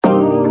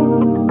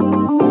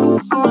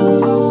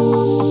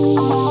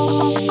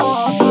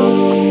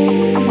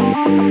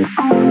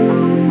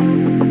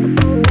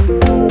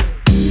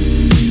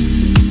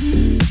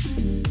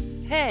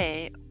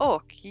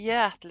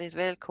hjärtligt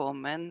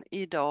välkommen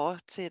idag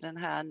till den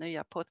här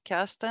nya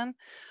podcasten.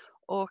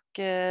 Och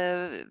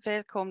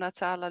välkomna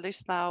till alla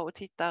lyssnare och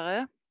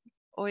tittare.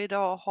 Och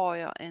idag har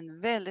jag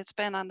en väldigt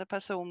spännande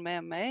person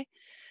med mig.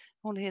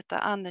 Hon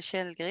heter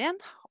Källgren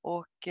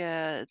och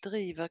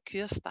driver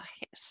Kyrsta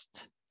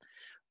häst.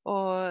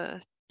 Och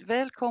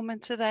välkommen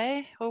till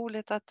dig,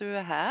 roligt att du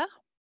är här.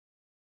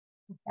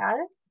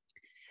 Ja.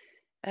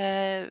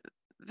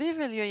 Vi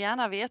vill ju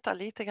gärna veta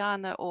lite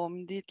grann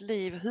om ditt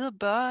liv. Hur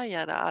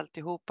började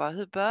alltihopa?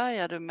 Hur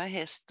började du med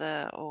häst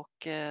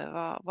och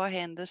vad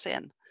hände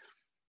sen?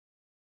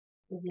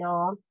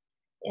 Ja,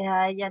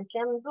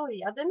 egentligen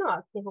började nog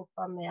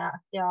alltihopa med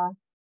att jag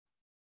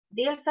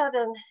dels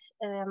hade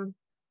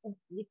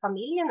i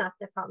familjen att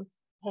det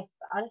fanns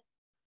hästar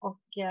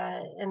och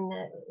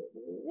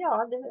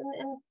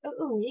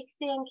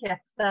umgicks i en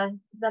krets där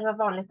det var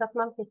vanligt att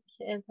man fick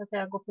så att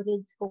säga, gå på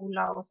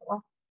ridskola och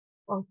så.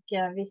 Och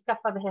vi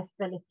skaffade häst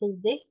väldigt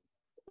tidigt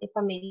i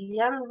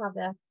familjen.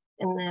 Hade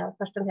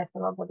första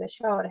hästen var både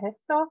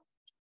körhäst och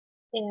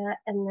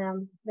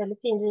en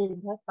väldigt fin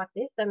ridhäst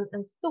faktiskt.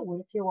 En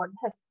stor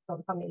fjordhäst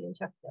som familjen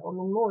köpte. Och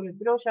min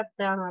morbror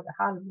köpte, han hade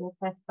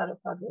halvblodshästar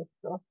och födde upp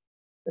då.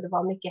 Så det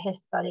var mycket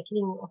hästar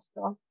kring oss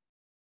då.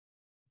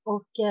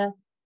 Och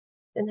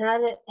den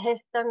här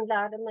hästen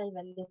lärde mig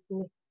väldigt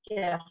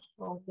mycket.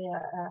 Och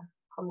det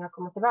kommer jag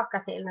komma tillbaka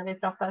till när vi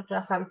pratar. För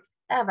att han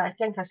är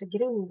verkligen kanske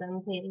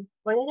grunden till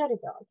vad jag gör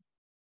idag.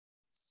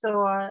 Så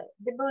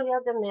det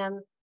började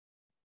med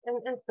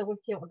en stor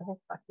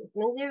fjordhäst faktiskt.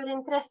 Men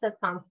djurintresset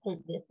fanns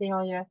tidigt. Vi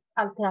har ju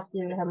alltid haft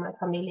djur hemma i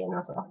familjen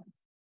och så.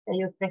 Jag är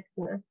ju uppväxt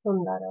med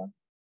hundar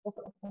och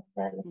så. Så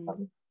det är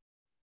liksom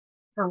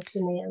fanns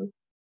det med.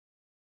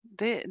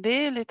 Det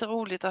är lite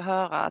roligt att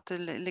höra att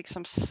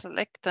liksom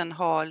släkten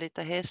har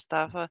lite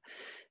hästar. För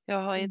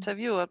jag har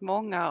intervjuat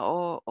många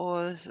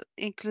och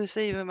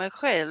inklusive mig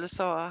själv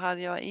så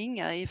hade jag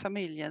inga i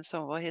familjen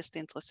som var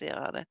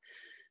hästintresserade.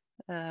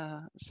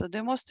 Så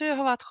det måste ju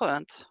ha varit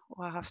skönt att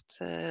ha haft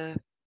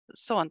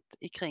sånt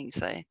kring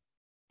sig.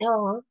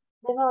 Ja,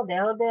 det var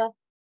det. Och det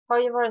har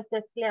ju varit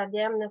ett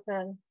glädjeämne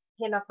för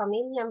hela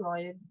familjen var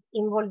ju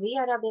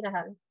involverad i det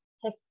här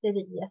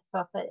hästeriet så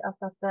att säga.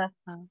 Så att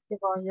det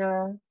var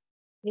ju,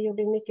 vi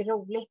gjorde mycket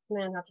roligt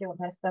med den här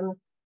fjordhästen.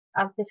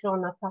 Allt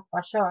ifrån att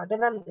pappa körde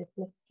väldigt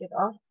mycket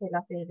då, till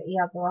att vi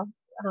red och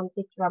han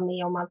fick vara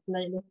med om allt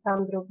möjligt.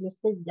 Han drog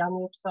Lucian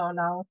i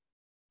Uppsala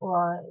och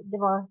det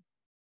var,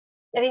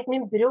 jag vet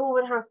min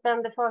bror, han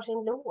spände för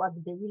sin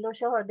lådbil och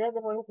körde.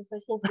 Det var inte så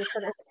kinkigt på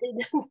den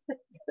tiden.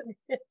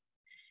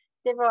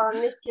 Det var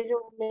mycket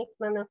roligt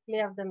man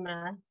upplevde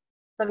med,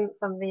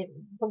 som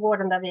vi på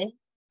gården där vi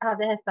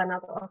hade hästarna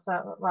då, så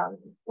var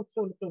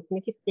otroligt roligt.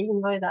 Mycket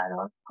sin var ju där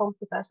och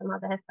kompisar som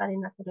hade hästar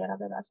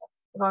inackorderade där. Så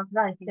det var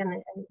verkligen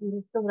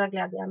en stora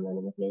glädjeämnen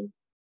i mitt liv.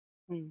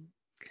 Mm.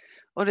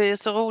 Och det är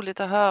så roligt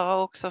att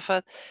höra också för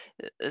att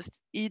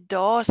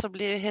idag så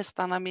blir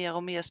hästarna mer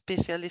och mer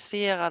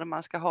specialiserade.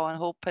 Man ska ha en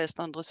hopphäst,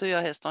 en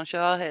dressyrhäst och en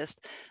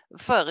körhäst.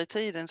 Förr i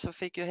tiden så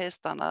fick ju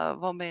hästarna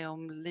vara med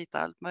om lite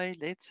allt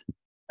möjligt.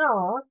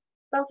 Ja,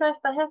 de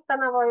flesta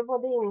hästarna var ju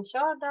både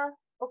inkörda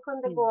och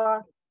kunde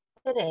gå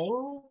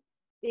terräng.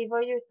 Vi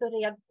var ju ute och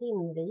red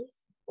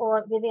timvis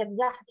och vi red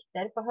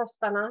jakter på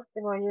höstarna.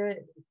 Det var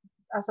ju,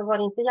 alltså var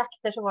det inte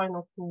jakter så var det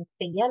något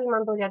fel.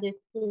 Man började ju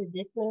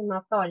tidigt med de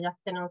här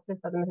förjakterna och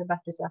slutade med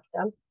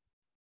Hubertusjakten.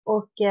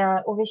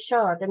 Och vi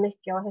körde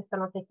mycket och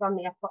hästarna fick vara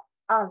med på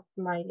allt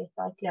möjligt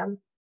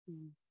verkligen.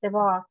 Det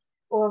var,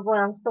 och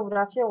våran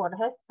stora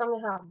fjordhäst som vi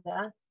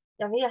hade,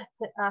 jag vet,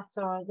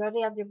 alltså jag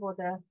red ju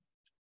både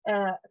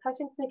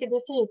kanske inte så mycket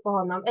dressyr på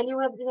honom. Eller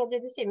jo, jag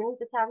red dressyr men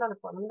inte tävlade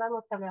på honom.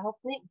 Däremot tävlade jag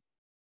hoppning.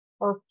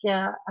 Och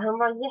han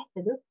var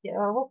jätteduktig.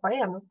 Jag hoppade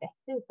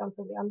 1,30 utan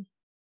problem.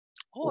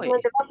 Oj.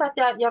 Men det var för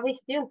att jag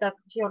visste ju inte att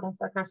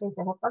fjordhästar kanske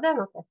inte hoppade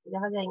 1,30. Det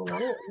hade jag ingen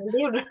aning om. Men det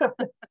gjorde de.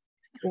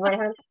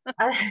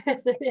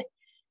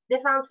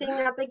 Det fanns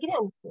inga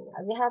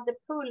begränsningar. Vi hade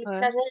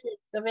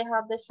pulka-race och vi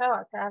hade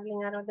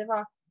körtävlingar. Och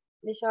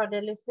vi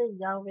körde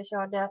Lucia och vi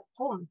körde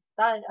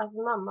tomtar.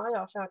 Alltså mamma och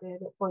jag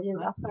körde på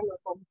julafton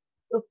och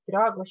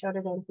uppdrag och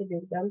körde runt i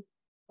bygden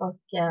och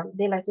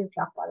delade ut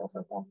julklappar och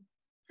sånt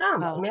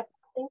där. Med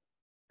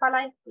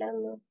palla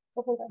äpplen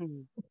och sånt där.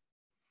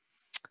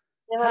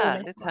 Det var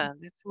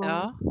Härligt.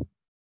 Ja.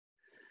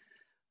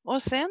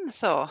 Och sen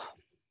så,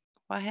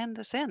 vad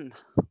hände sen?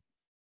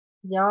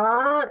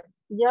 Ja,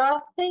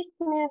 jag fick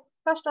min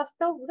första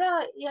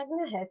stora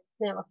egna häst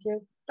när jag var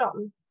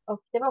 14.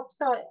 Och det var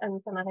också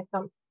en sån här häst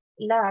som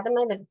lärde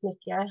mig väldigt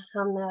mycket.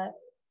 Han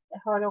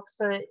har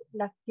också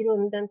lagt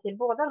grunden till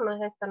båda de här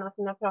hästarna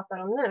som jag pratar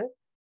om nu.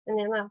 Den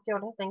ena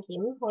fjordhästen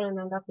Kim och den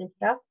andra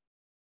Pika.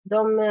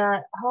 De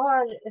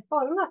har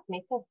format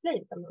mitt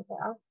hästliv kan man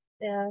säga.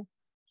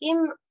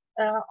 Kim,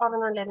 av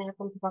en anledning jag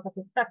kom tillbaka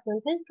till strax,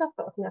 men Pika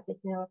då, som jag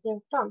fick när jag var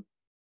 14.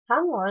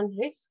 Han var en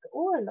rysk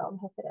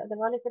Orlov, hette det. Det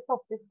var lite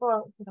poppis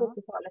på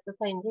 70-talet att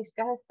ta in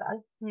ryska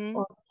hästar.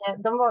 Och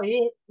de var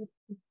ju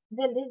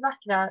väldigt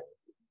vackra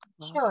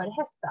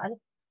körhästar.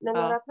 Men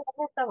några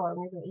travhästar var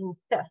de ju då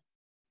inte.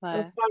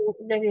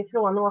 De blev ju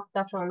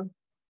frånåkta från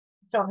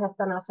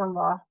travhästarna som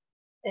var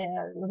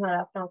de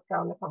här franska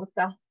och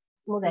amerikanska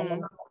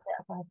modellerna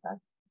på hästar.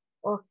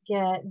 Och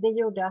det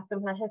gjorde att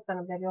de här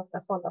hästarna blev ju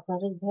ofta sålda som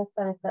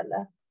ridhästar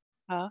istället.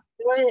 Ja.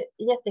 Det var ju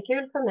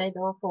jättekul för mig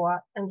då att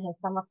få en häst.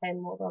 Han var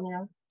 5 år då när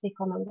jag fick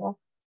honom då.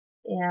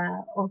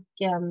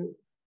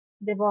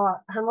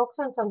 Han var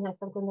också en sån häst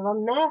som kunde vara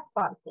med på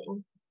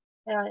allting.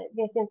 Jag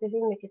vet inte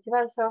hur mycket,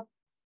 tyvärr så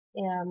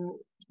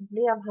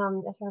blev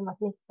han, jag tror han var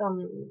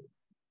 19,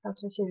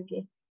 kanske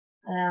 20.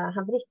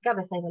 Han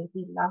vrickade sig väldigt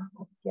illa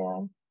och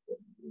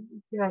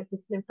tyvärr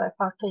fick sluta i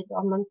förtid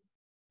då. Men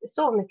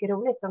så mycket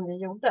roligt som det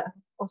gjorde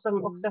och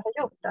som också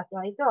har gjort att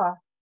jag idag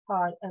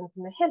har en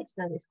som är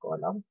hälften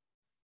ryskålom.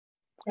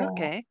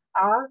 Okej.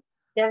 Ja,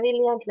 jag vill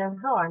egentligen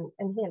ha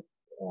en helt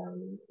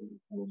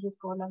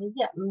ryskålom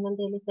igen, men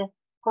det är lite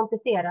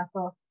komplicerat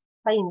att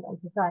ta in dem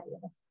till Sverige.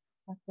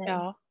 Så att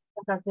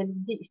det är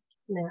väldigt dyrt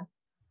med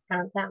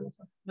karantän och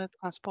så. Med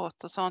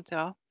transport och sånt,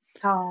 ja.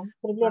 Ja,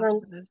 så det blev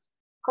en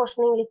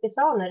korsning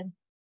lippisaner,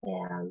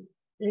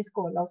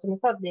 ryskålom som är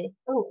född i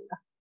Ungern.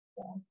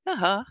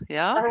 Jaha,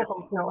 ja. Han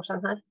kom för några år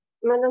sedan här.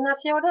 Men den här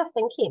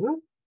fjordhästen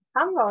Kim,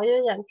 han var ju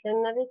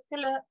egentligen när vi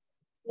skulle,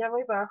 jag var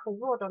ju bara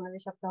 7 år då när vi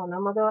köpte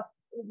honom och då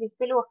vi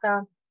skulle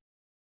åka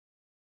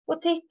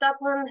och titta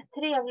på en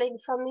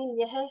trevlig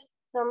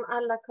familjehäst som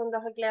alla kunde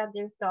ha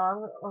glädje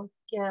utav och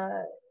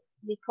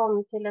vi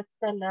kom till ett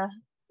ställe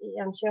i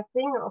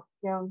Enköping och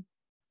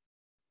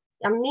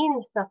jag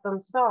minns att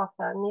de sa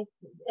så här,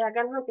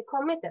 ägaren har inte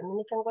kommit än men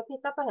ni kan gå och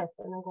titta på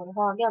hästen, den går i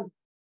hagen.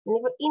 Men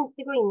ni får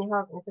inte gå in i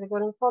hagen för det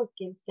går en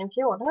folkilsken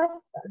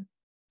fjordhäst där.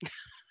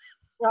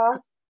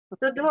 Ja,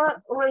 så då,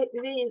 och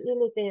vi är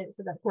lite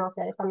sådär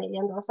knasiga i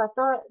familjen då, så att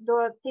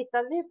då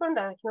tittade vi på den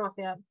där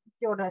knasiga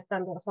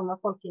fjordhästen då som var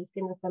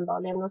folkilsken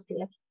uppenbarligen och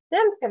skrek,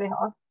 den ska vi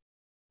ha.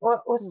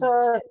 Och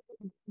så,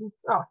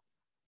 ja,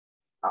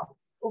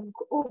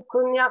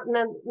 okunniga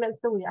men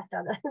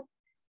storhjärtade.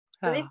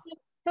 Så vi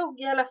tog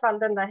i alla fall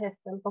den där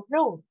hästen på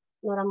prov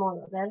några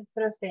månader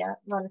för att se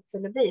vad det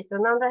skulle bli. Så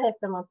den andra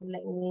hästen var inte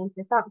längre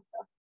intressant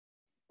då.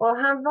 Och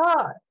han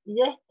var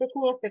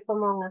jätteknepig på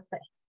många sätt.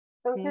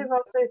 Som tur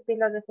var så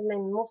utbildade sig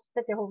min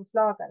moster till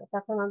hovslagare för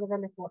att han hade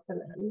väldigt svårt för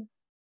män.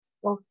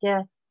 Och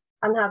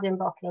han hade en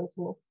bakgrund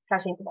som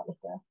kanske inte var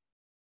lite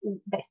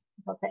bäst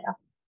så att säga.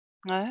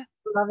 Nej.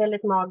 Han var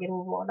väldigt mager och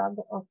ovårdad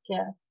och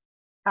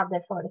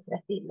hade farit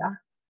rätt illa.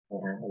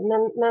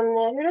 Men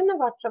hur det nu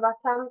var så var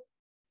han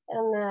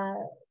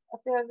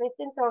alltså jag vet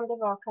inte om det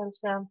var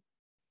kanske,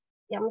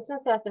 jag måste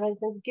säga att det var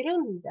liksom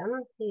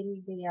grunden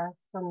till det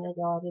som jag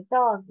gör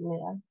idag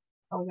med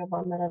att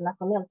jobba med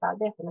relationellt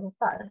arbete med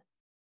hästar.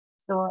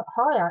 Så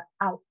har jag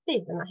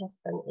alltid den här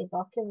hästen i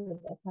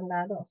bakhuvudet. Han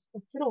lärde oss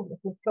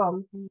otroligt mycket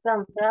om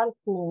framförallt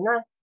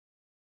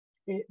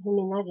hur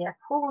mina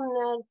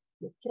reaktioner,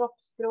 mitt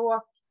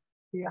kroppsspråk,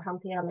 hur jag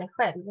hanterar mig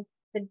själv.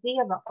 För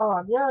det var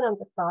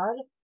avgörande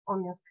för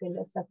om jag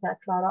skulle så att säga,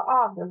 klara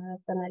av den här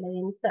hästen eller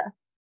inte.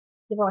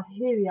 Det var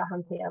hur jag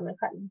hanterar mig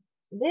själv.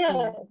 Så det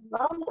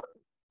var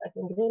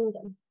verkligen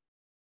grunden.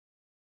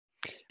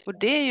 Och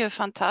det är ju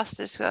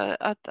fantastiskt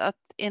att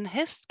en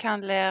häst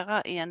kan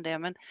lära en det,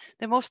 men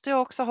det måste ju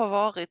också ha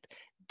varit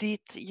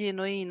ditt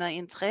genuina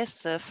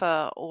intresse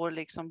för att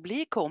liksom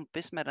bli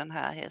kompis med den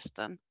här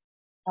hästen.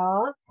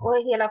 Ja, och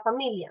hela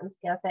familjen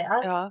ska jag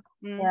säga. Ja.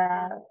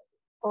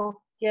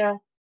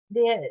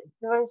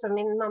 Det var ju så,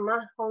 min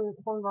mamma,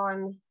 hon var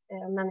en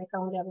människa,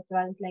 hon levde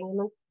tyvärr inte länge,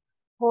 men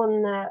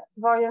hon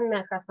var ju en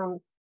människa som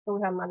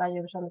tog hem alla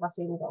djur som det var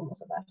synd om och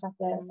sådär. Så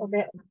och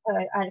det har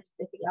jag ärvt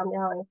lite grann.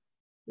 Jag har ju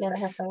flera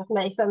hästar hos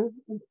mig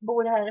som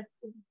bor här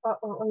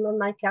av någon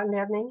märklig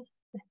anledning.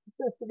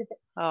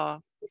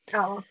 Ja.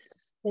 Ja,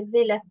 det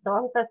blir lätt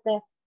så. Så att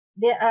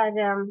det är,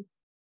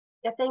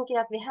 jag tänker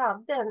att vi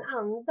hade en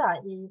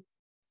anda i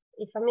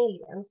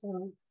familjen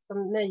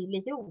som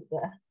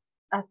möjliggjorde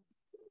att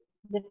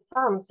det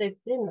fanns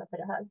utrymme för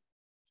det här.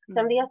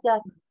 Sen vet jag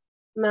att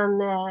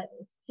man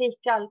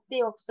fick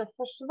alltid också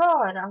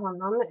försvara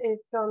honom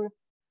utifrån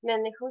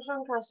människor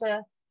som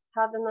kanske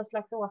hade någon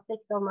slags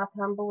åsikt om att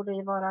han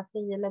borde vara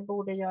si eller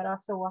borde göra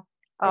så.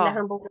 Ja. Eller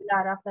han borde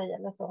lära sig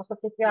eller så. Så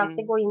fick vi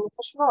alltid gå in i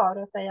försvar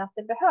och säga att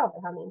det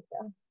behöver han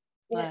inte.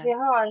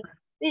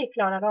 Vi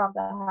klarar av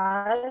det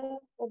här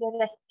och det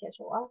räcker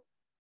så.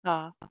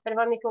 Ja. För det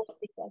var mycket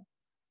åsikter.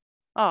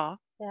 Ja.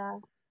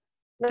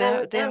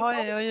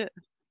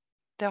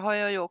 Det har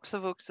jag ju också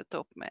vuxit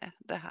upp med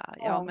det här.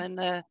 Ja, men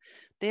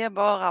det är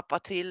bara att rappa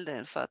till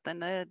den för att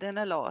den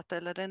är lat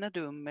eller den är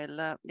dum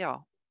eller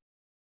ja.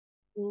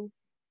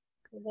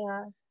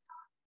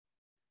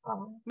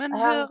 Men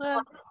hur,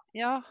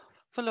 ja,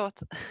 förlåt.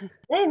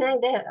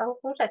 Nej,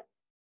 fortsätt.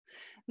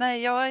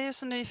 Nej, jag är ju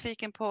så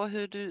nyfiken på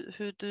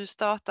hur du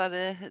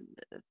startade,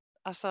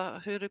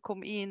 alltså hur du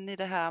kom in i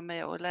det här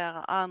med att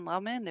lära andra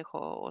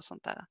människor och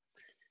sånt där.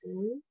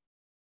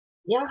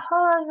 Jag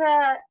har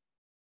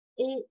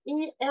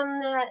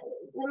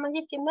när man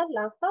gick i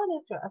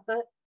mellanstadiet tror jag,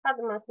 så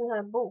hade man en sån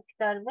här bok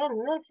där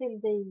vänner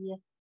fyllde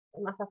i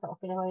en massa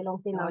saker. Det var ju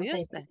långt innan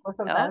Facebook och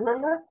sånt där.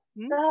 Men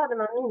då hade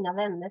man mina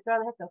vänner, tror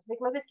jag det hette, så fick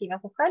man beskriva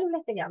sig själv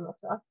lite grann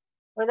också.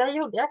 Och där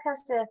gjorde jag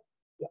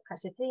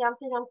kanske 3:an,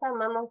 4:an,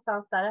 5:an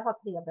någonstans där. Jag har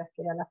 3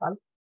 böcker i alla fall.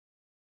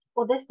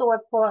 Och det står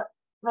på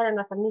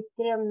varenda så mitt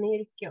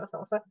drömyrke och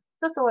så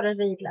står det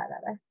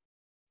ridlärare.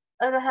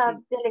 Och det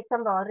här, det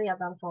liksom var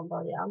redan från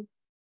början.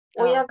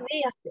 Och Ja.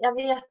 jag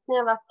vet när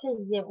jag var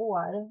 10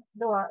 år,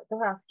 då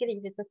har jag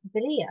skrivit ett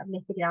brev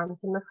lite grann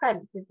till mig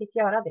själv. Jag fick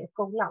göra det i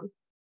skolan.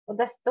 Och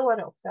där står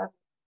det också att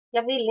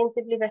jag vill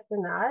inte bli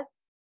veterinär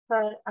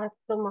för att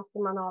då måste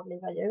man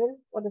avliva djur.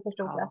 Och det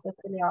förstod jag att det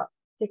skulle jag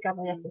tycka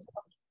var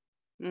jättesvårt.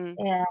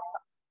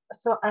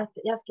 Så att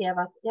jag skrev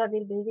att jag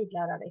vill bli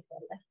ridlärare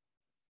istället.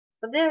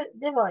 Så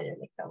det var ju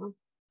liksom,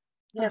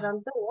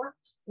 redan då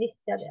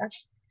visste jag det.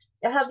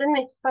 Jag hade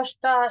mitt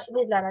första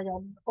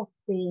ridlärarjobb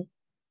 87.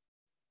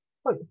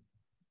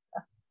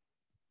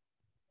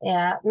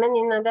 Men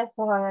innan dess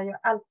så har jag ju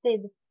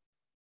alltid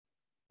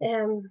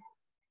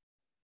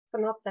på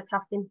något sätt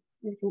haft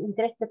liksom,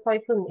 intresset har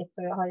ju funnits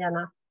och jag har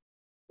gärna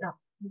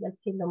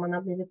hjälpt till om man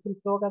har blivit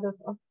tillfrågad och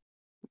så.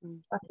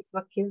 Att det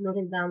var kul att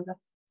rida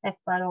andras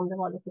hästar om det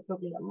var lite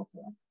problem och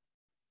så.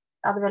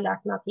 Jag hade väl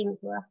lärt mig att in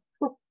tror jag.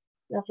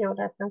 Den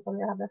fjordhästen som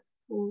jag hade.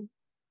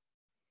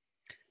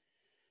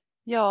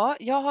 Ja,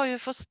 jag har ju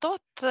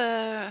förstått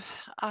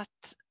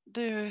att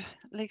du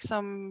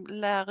liksom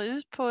lär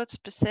ut på ett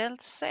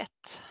speciellt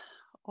sätt.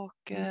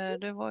 Och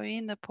du var ju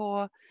inne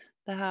på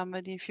det här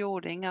med din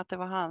fjording, att det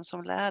var han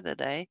som lärde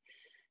dig.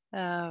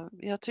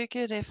 Jag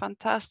tycker det är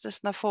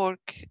fantastiskt när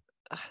folk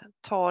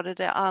tar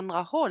det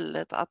andra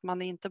hållet, att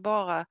man inte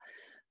bara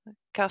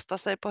kastar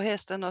sig på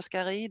hästen och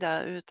ska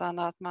rida utan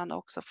att man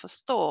också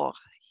förstår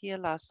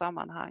hela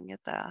sammanhanget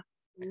där.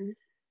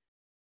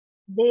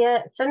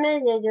 Det, för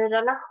mig är ju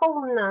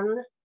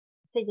relationen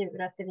till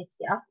djuret det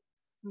viktiga.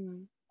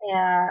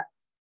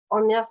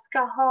 Om jag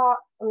ska få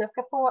om jag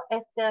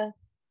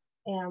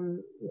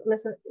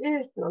ska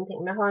ut någonting,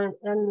 om jag har en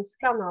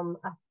önskan om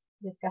att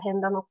det ska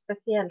hända något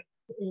speciellt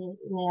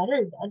när jag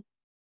rider,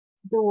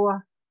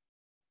 då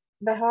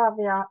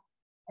behöver jag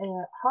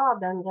ha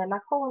den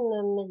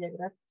relationen med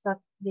djuret så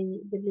att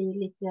det blir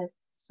lite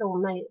så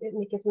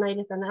mycket som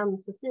möjligt en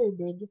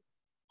ömsesidig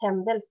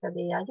händelse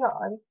det jag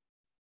gör.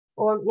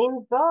 Och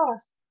min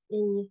bas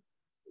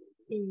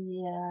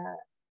i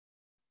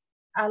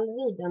all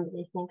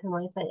ridundervisning kan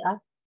man ju säga,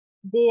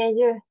 det är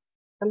ju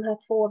de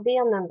här 2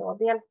 benen då.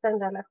 Dels den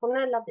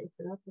relationella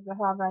biten, att du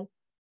behöver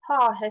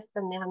ha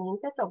hästen med, han är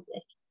inte ett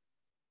objekt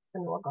för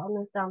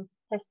någon, utan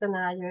hästen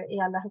är ju i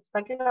allra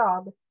högsta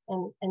grad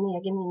en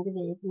egen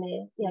individ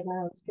med egna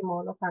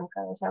önskemål och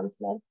tankar och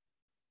känslor.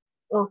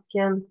 Och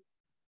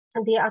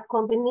det att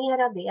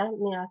kombinera det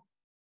med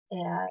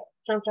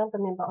framförallt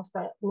min bas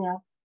med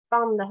att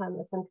fann det här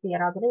med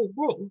centrerad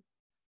ridning.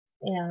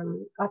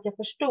 Att jag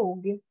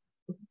förstod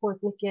på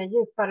ett mycket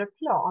djupare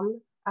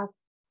plan att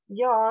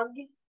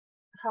jag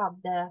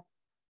hade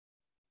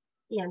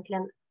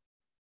egentligen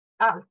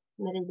allt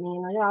med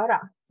ridningen att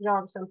göra.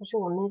 Jag som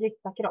person, min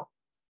ryttarkropp.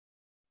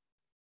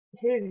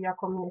 Hur jag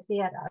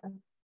kommunicerar.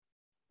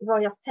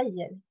 Vad jag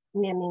säger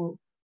med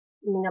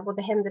mina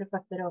både händer och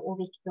fötter och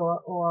vikt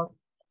och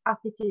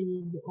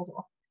attityd och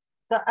så.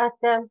 Så att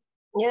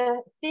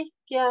jag fick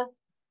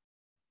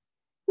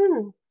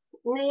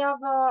när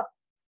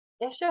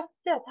jag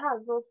köpte ett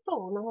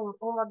halvårston när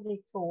hon var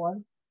drygt 2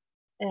 år.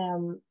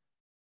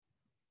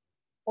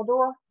 Och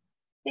då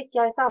fick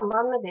jag i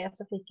samband med det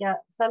så fick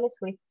jag Sally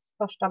Swifts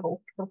första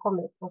bok som kom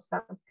ut på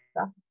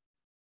svenska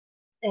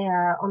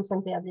om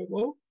centrerad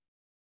ridning.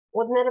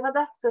 Och när det var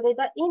dags att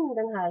rida in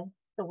den här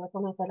stoet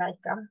som heter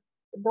Laika,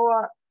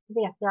 då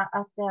vet jag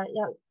att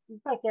jag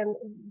verkligen,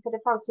 för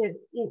det fanns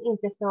ju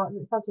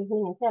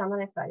ingen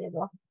tränare i Sverige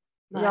då.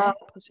 Nej,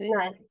 precis.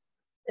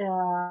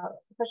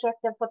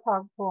 Försökte få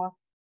tag på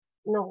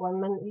någon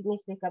men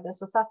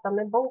misslyckades och satt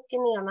med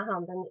boken i ena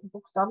handen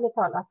bokstavligt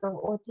talat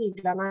och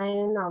tyglarna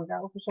i den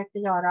andra och försökte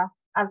göra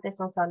allt det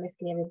som Sally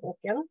skrev i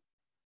boken.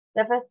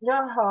 Därför att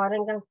jag har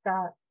en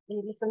ganska,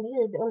 liksom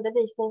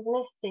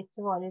ridundervisningsmässigt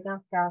så var det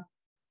ganska,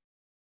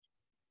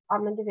 ja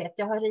men du vet,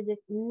 jag har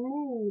ridit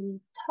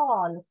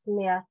miltals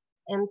med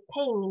en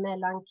peng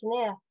mellan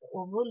knät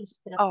och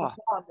vulstret på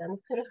sadeln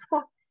för att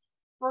få,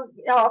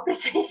 ja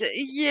precis.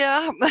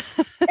 Ja.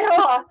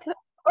 Ja,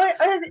 och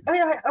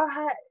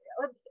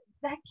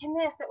det här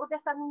knäset och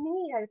dessa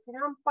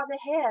nertrampade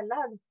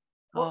hälar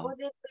och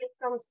det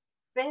liksom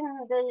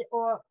spänn dig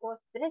och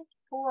sträck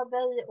på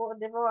dig och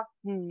det var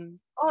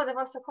det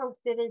var så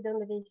konstig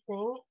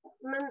ridundervisning.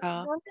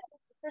 Men då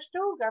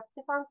förstod att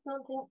det fanns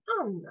någonting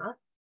annat.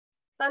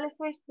 Sally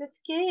Swift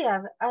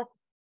beskrev att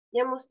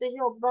jag måste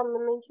jobba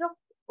med min kropp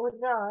och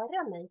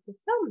röra mig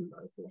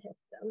tillsammans med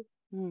hästen.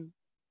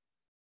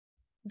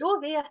 Då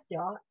vet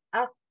jag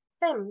att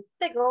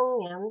 5:e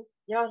gången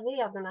jag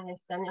red den här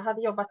hästen, jag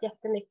hade jobbat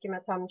jättemycket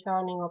med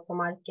tömkörning och på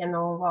marken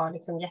och var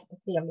liksom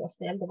jättetrevlig och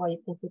snäll. Det var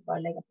i princip bara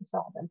att lägga på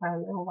sadeln på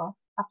henne. Hon var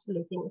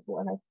absolut ingen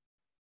svår häst.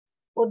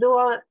 Och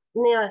då,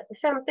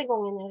 5:e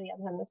gången jag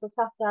red henne så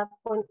satt jag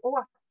på en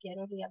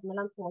åker och red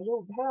mellan 2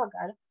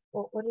 jordhögar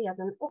och red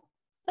en 8.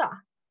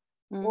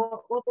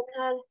 Och den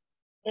här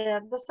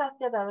Då satt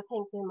jag där och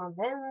tänkte hur man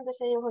vänder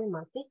sig och hur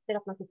man sitter,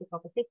 att man sitter kvar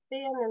på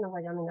sittbenen och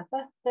vad gör mina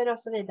fötter och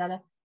så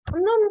vidare. Och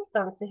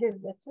någonstans i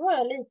huvudet så var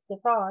jag lite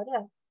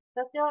före.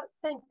 Så att jag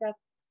tänkte att,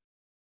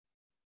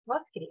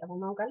 vad skrev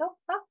hon om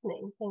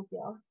galoppfattning, tänkte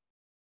jag.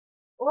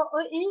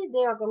 Och i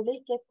det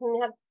ögonblicket när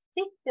jag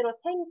sitter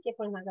och tänker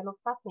på den här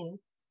galoppfattningen,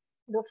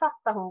 då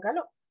fattar hon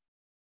galopp.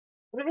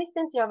 Och då visste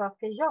inte jag vad jag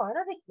skulle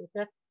göra riktigt. För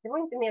att det var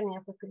inte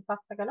meningen att jag skulle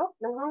fatta galopp,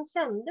 men hon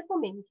kände på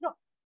min kropp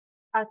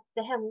att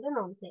det hände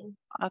någonting.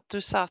 Att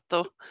du satt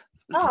och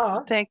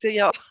Ja, tänkte,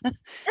 ja,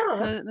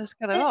 ja. nu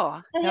ska det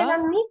vara. Hela Ja,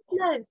 mitt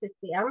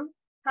nervsystem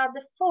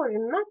hade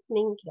format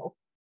min kropp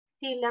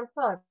till en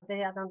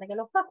förberedande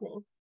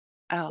galoppfattning.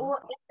 ja.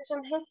 Och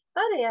eftersom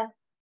hästar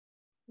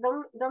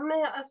de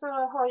är, alltså,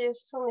 har ju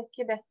så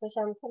mycket bättre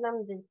känsla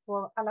än vi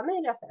på alla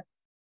möjliga sätt.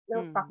 Med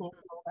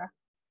uppfattningsförmåga.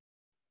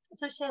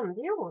 Så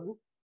kände ju hon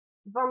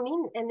vad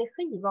min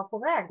energi var på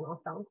väg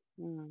någonstans.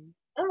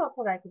 Den var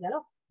på väg till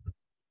galopp.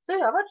 Så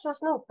jag var så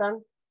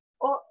snopen.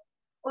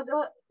 Och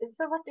då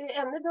så var det ju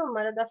ännu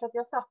dummare därför att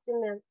jag satt ju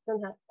med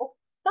den här 8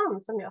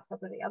 som jag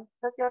satt och red.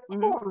 Så att jag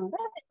kom där,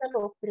 jag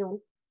låg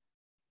runt.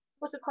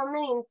 Och så kom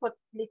jag in på ett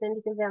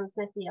liten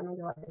vändsnett igenom,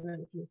 det var en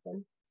väldigt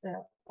liten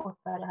 8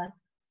 det här.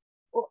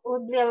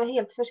 Och blev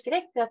helt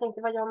förskräckt. Jag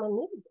tänkte, vad gör man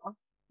nu då?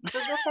 Så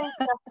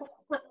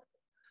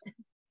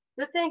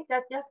då tänkte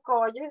jag att jag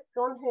ska ju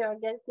från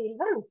höger till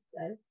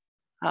vänster.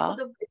 Och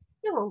då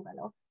bytte hon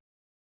galopp.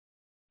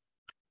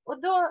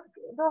 Och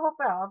då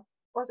hoppade jag av.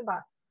 Och så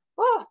bara,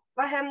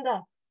 vad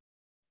hände?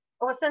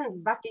 Och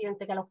sen var det ju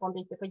inte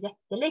galoppombyte på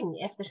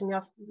jättelänge. Eftersom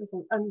jag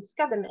liksom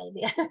önskade mig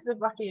det. Så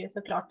var det ju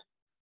såklart.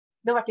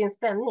 Då var det ju en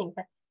spänning.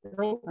 Så det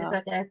var inte så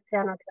att jag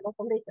tränade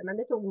galoppombyte. Men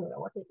det tog några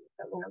år till.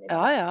 Liksom, innan vi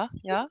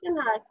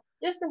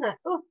just den här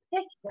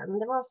upptäckten.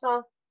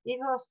 Vi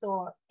var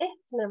så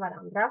ett med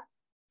varandra.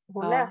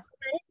 Hon läste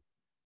mig.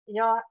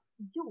 Jag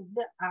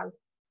gjorde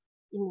allt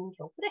i min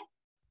kropp rätt.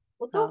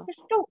 Och då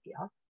förstod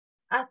jag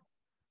att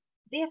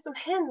det som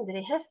händer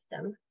i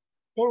hästen,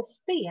 det är en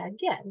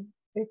spegel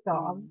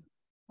utav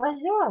vad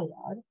jag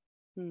gör.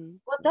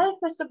 Och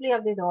därför så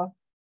blev det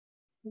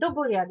då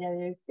började jag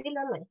ju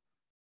utbilda mig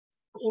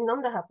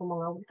inom det här på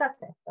många olika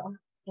sätt.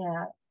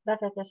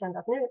 Därför att jag kände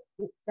att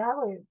det här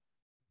var ju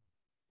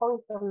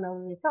point of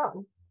no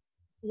return.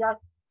 Jag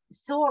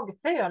såg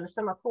föl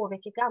som var 2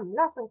 veckor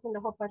gamla som kunde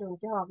hoppa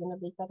runt i hagen och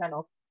byta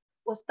galopp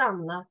och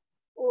stanna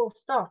och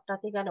starta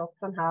till galopp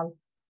från halv.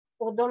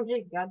 Och de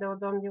ryggade och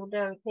de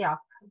gjorde piaff.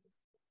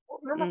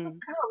 Men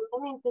varför kan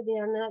de inte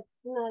det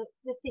när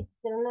det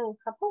sitter en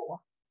människa på?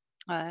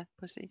 Nej,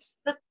 precis.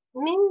 Så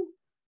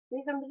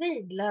min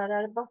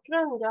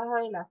ridlärarbakgrund, jag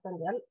har ju läst en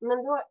del, men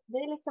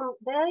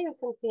det är ju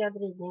centrerad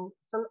ridning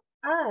som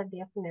är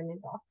det som är min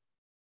bas.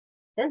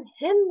 Sen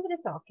händer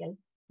det saker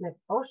med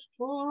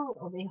forskning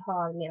och vi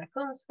har mera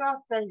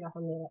kunskaper, jag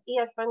har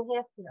mera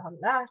erfarenhet, jag har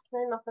lärt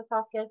mig en massa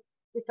saker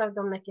utav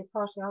de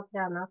ekipage jag har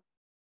tränat.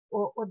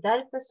 Och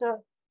därför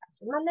så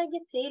man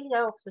lägger till, jag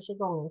är också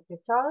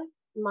qigong-instruktör,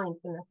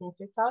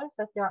 mindfulness-instruktör,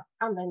 så att jag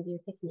använder ju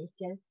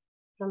tekniker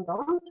från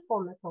de 2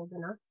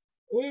 metoderna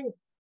i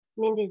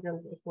min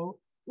ridundervisning.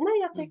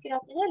 När jag tycker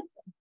att det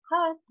hjälper.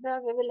 Här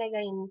behöver vi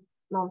lägga in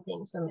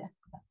någonting som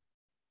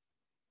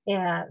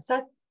är så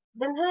att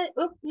den här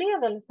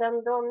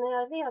upplevelsen då när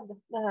jag red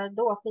det här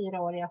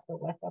 4-åriga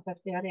stoet, för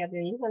jag red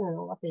ju in henne när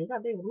hon var 4,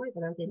 det gjorde man ju på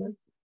den tiden.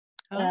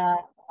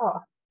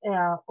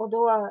 Och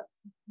då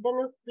den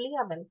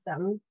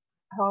upplevelsen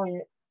har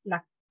ju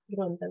lagt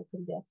grunden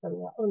till det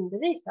som jag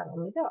undervisar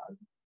om idag.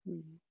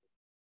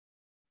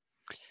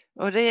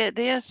 Och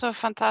det är så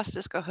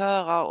fantastiskt att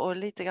höra och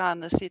lite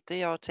grann sitter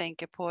jag och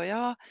tänker på,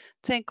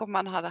 tänk om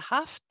man hade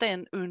haft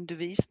den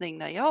undervisning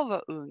när jag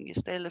var ung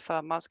istället för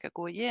att man ska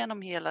gå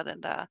igenom hela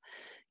den där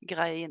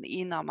grejen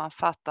innan man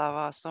fattar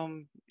vad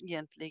som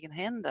egentligen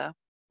händer.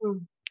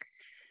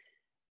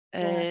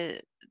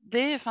 Det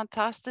är ju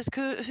fantastiskt.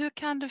 Hur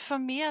kan du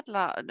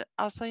förmedla?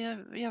 Alltså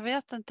jag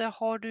vet inte,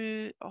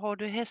 har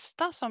du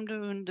hästar som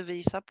du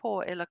undervisar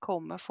på eller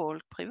kommer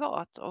folk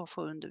privat och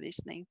får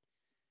undervisning?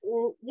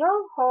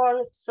 Jag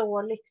har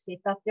så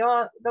lyxigt att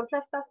de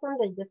flesta som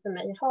rider för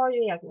mig har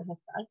ju egna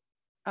hästar.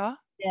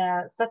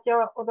 Så att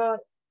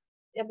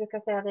jag brukar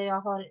säga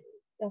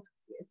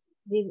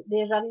det,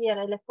 det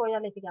raljerar eller skojar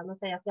lite grann och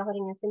säger att jag har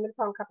ingen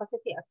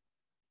simultankapacitet.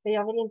 För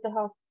jag vill inte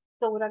ha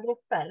stora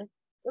grupper.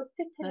 Upp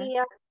till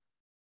 3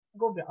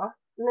 går bra.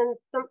 Men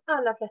de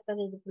allra flesta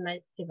rider för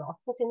mig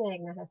privat på sina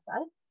egna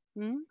hästar.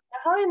 Jag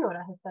har ju några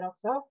hästar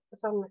också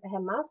som är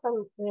hemma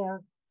som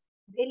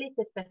är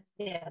lite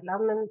speciella.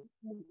 Men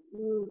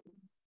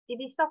i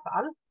vissa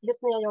fall,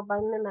 just när jag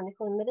jobbar med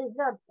människor med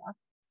ridrädsla,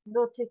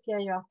 då tycker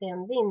jag att det är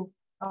en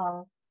vinst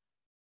av.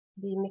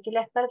 Det är mycket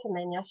lättare för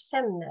mig när jag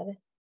känner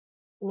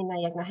mina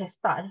egna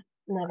hästar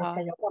när vi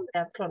ska jobba med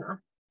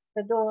rädslorna.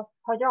 För då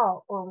har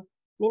jag och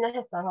mina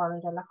hästar har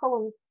en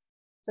relation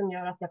som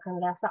gör att jag kan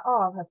läsa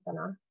av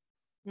hästarna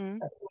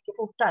mycket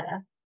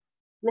fortare.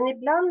 Men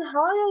ibland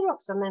har jag ju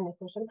också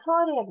människor som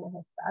har egna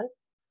hästar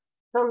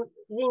som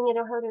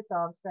ringer och hör ut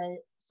av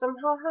sig, som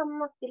har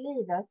hamnat i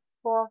livet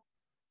på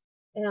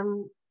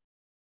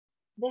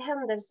det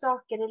händer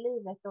saker i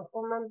livet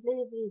och man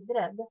blir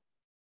vidrädd.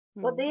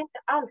 Och det är Mm. inte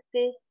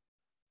alltid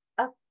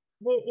att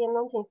det är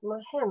någonting som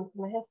har hänt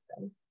med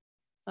hästen.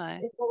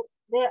 Nej. Utan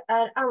det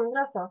är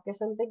andra saker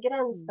som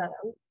begränsar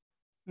Mm.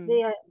 en.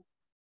 Det Mm. är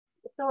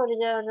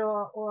sorger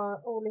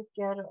och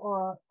olyckor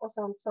och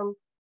sånt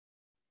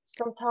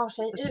som tar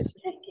sig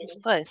uttryck i.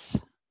 Stress.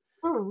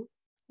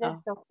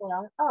 Stress också,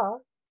 ja.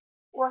 Ja.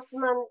 Och att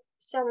man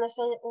känner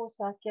sig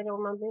osäker och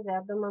man blir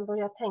rädd och man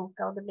börjar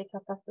tänka och det blir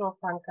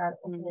katastroftankar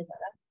och så Mm.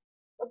 vidare.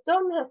 Och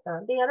de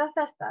hästarna, deras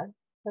hästar,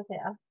 så att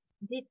säga,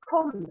 dit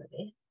kommer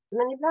vi.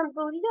 Men ibland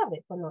börjar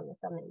vi på någon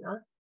av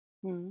mina.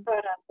 Mm.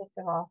 För att det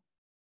ska vara,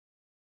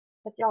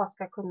 att jag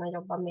ska kunna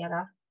jobba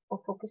mera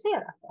och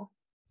fokusera på.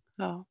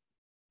 Ja.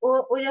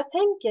 Och jag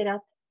tänker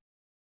att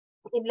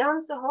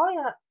ibland så har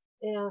jag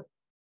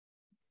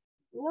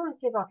någon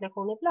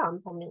privatlektion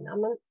ibland på mina,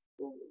 men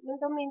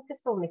de är inte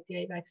så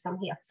mycket i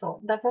verksamhet så.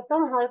 Därför att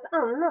de har ett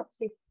annat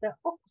syfte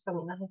också,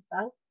 mina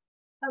hästar.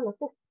 Ett annat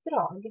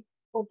uppdrag.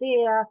 Och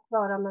det är att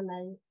vara med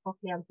mig och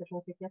klienter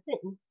från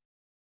psykiatrin.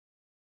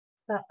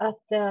 Så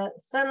att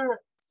sen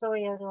så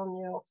är de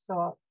ju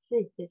också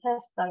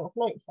fritidshästar åt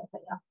mig, så att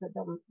säga. För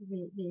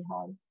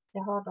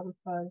jag har dem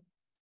för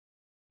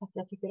att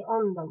jag tycker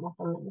om dem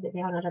och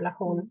vi har en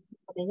relation.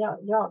 Och det är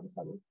jag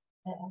som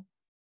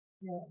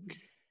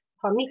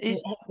har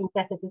mitt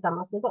intresse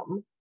tillsammans med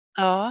dem.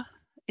 Ja,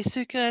 i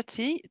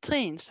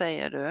psykiatrin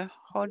säger du.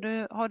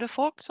 Har du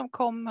folk som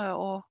kommer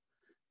och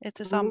är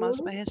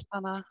tillsammans med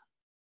hästarna?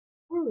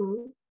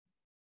 Mm.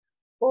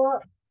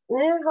 Och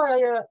nu har jag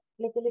ju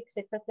lite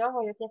lyxigt för att jag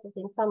har ju ett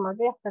jättefint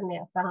samarbete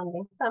med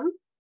förhandlingshem.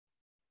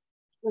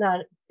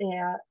 Där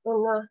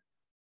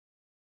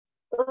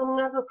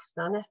unga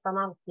vuxna, nästan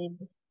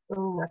alltid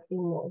unga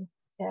kvinnor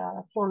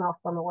från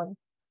 18 år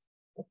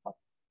till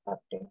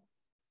 40.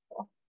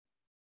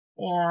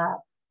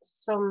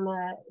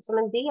 Som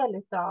en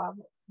del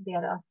av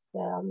deras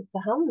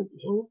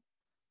behandling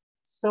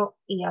så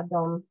är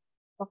de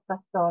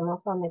oftast då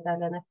någon förmiddag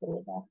eller en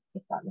eftermiddag i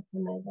stallet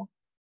med mig då,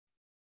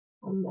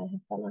 om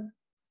hästarna.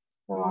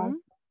 Så.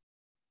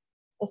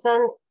 Och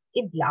sen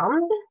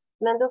ibland,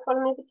 men då får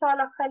de ju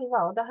betala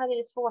själva och det här är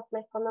ju svårt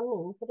med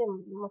ekonomin, för det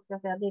måste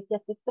jag säga, det är ett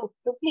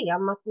jättestort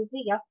problem att vi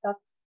vet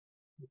att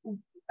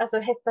alltså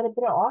hästar är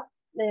bra.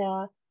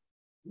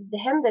 Det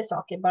händer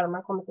saker bara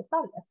man kommer till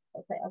stallet, så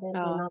att säga. Det är en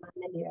annan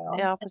miljö,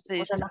 Ja, en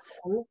precis.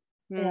 relation.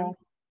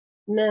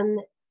 Men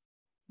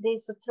det är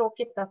så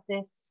tråkigt att det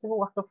är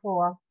svårt att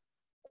få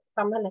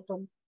samhället att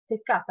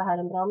tycka att det här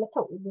är en bra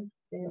metod.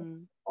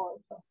 Men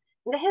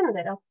det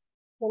händer att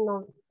det är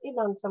någon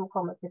ibland som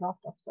kommer privat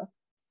också.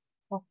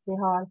 Och vi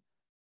har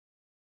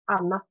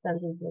annat än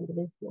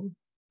ridundervisning.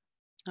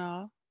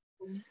 Ja.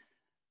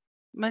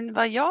 Men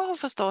vad jag har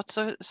förstått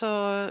så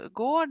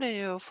går det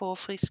ju att få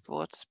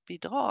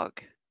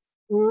friskvårdsbidrag.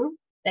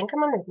 Den kan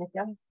man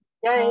utnyttja.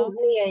 Jag är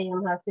med i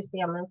de här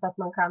systemen så att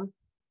man kan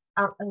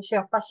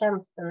köpa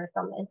tjänsten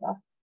utan mig.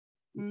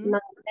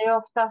 Men det är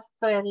oftast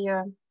så är det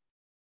ju,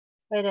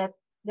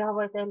 det har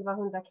varit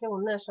 1100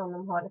 kronor som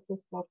de har ett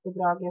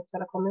friskvårdsbidrag i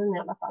Uppsala kommun i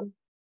alla fall.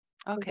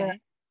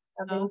 Okej.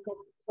 Det är inte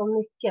så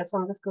mycket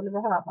som det skulle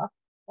behöva.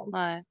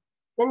 Nej.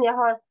 Men det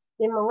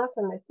är många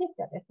som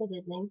utnyttjar det för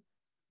ridning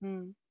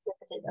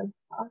för tiden.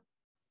 Ja.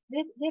 Det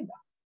är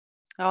bra.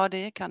 Ja, det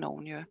är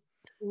kanon ju.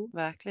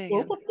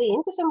 Verkligen. Det är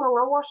inte så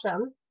många år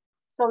sedan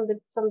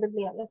som det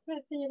blev. Jag tror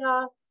det är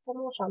 4-5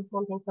 år sedan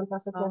någonting som tar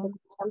sig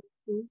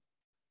till.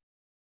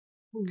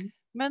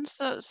 Men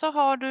så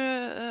har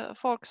du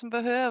folk som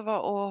behöver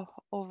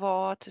att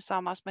vara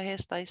tillsammans med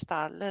hästar i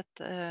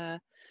stallet.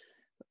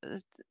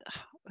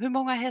 Hur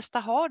många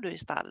hästar har du i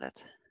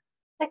stallet?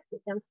 6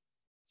 stycken.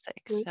 6,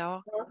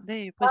 ja. Det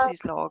är ju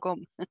precis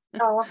lagom.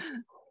 Ja,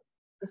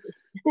 precis.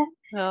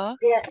 Ja.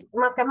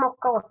 Man ska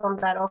mocka åt dem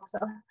där också.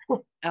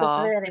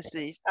 Ja,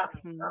 precis.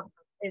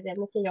 Det är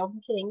mycket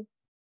jobb kring.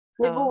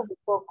 Nu bor vi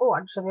på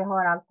gård så vi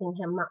har allting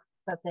hemma.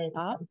 Så att det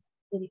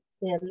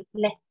är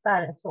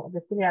lättare så.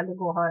 Det skulle aldrig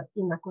gå att ha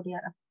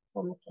inackorderat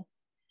så mycket.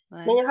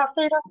 Nej. Men jag har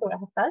 4 stora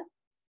hästar.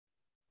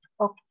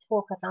 Och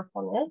 2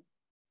 shetlandsponyer.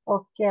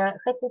 Och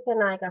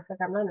shettisarna är ganska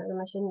gamla nu. De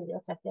är 29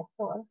 och 31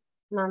 år.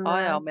 Men,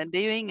 men det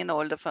är ju ingen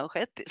ålder för en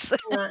shettis.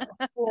 Nej.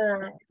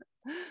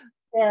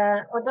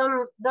 Och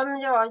de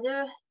gör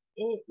ju,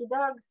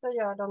 idag så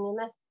gör de ju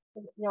mest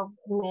jobb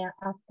med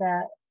att,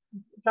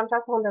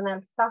 framförallt hon den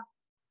äldsta,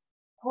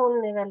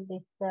 hon är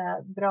väldigt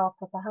bra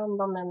på att ta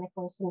hand om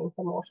människor som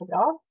inte mår så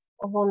bra.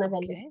 Och hon är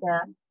väldigt,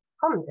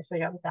 kom nu så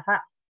gör vi så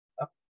här.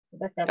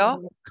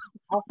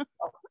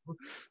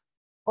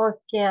 Och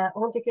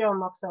hon tycker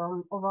om också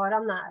att vara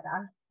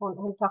nära.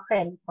 Hon tar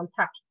själv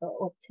kontakt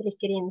och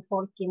trycker in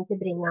folk in till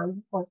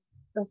bringan. Och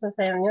så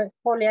säger hon, nu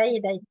håller jag i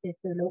dig tills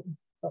du är lugn.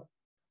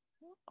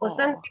 Och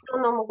sen tycker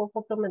hon om att gå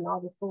på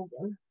promenad i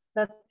skogen. Så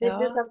att vi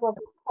brukar gå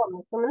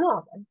på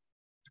promenader.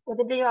 Och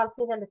det blir ju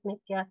alltid väldigt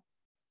mycket,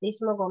 det är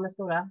som att gå med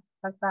stora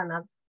Sankt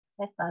Bernhards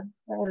hästar.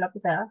 Jag höll på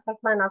att säga,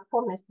 Sankt Bernhards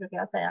ponnys brukar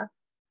jag säga.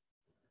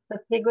 Så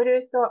att vi går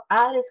ut och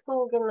är i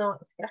skogen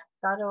och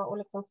skrattar och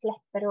liksom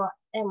släpper och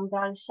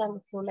ändrar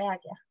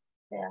känsloläge.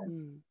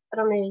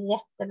 De är ju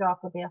jättebra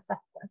på det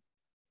sättet.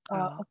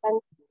 Ja. Och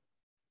sen,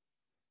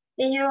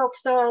 det är ju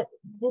också,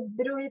 det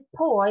beror ju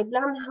på.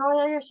 Ibland har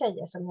jag ju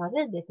tjejer som har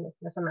ridit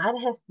mycket som är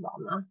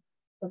hästvana.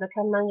 Och då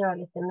kan man göra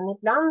lite, men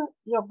ibland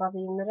jobbar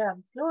vi med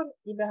rädslor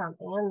i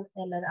behandlingen.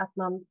 Eller att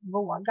man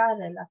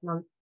vågar eller att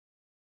man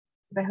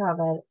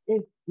behöver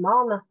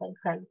utmana sig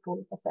själv på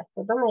olika sätt.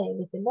 Och de är ju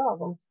lite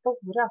lagom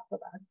stora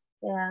sådär.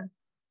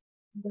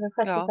 Det var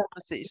faktiskt Ja,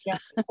 precis. jag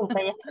inte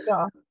är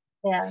jättebra.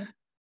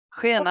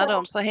 Skenar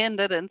de så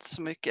händer det inte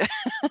så mycket.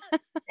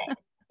 Nej,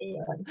 det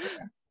gör inte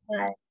det.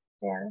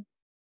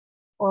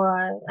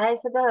 Nej,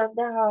 så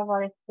det har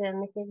varit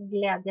mycket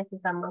glädje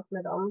tillsammans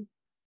med dem.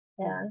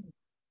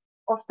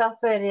 Ofta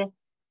så är det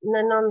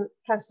när någon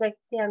kanske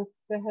klient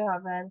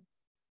behöver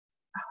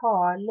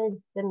ha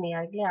lite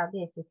mer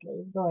glädje i sitt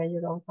liv, då är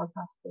ju de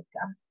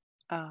fantastiska.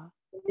 Ja.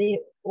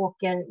 Vi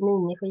åker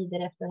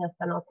miniskidor efter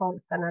hästarna och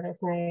torkar när det är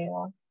snö.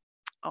 Och,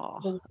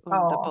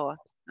 underbart.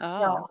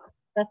 Ja,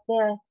 så att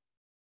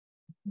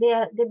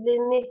det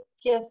blir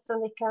mycket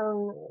som vi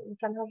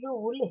kan ha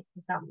roligt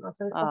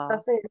tillsammans. Ofta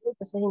så är det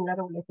inte så himla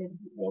roligt i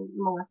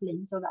mångas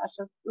liv så där.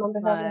 Så man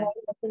behöver ha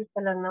de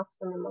tillfällen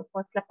också när man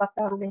får släppa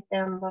fram lite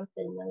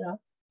endorfiner och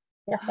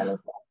skratta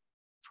lite.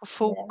 Få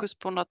fokus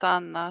på något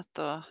annat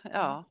och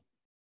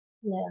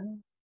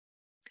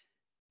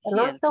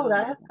De stora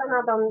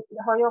hästarna, de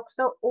har ju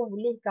också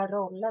olika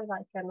roller,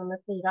 verkligen. De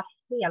är 4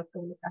 helt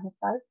olika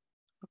hästar.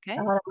 Okay.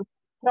 Jag har en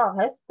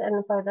travhäst,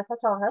 en före detta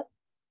travhäst.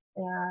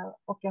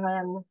 Och jag har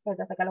en före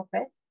detta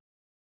galopphäst.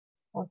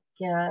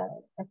 Och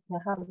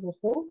ett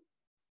halvblodshund.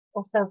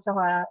 Och sen så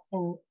har jag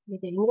en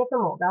lite yngre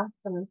förmåga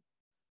som är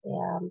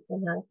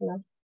den här som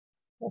jag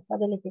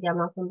träffade lite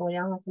gammal från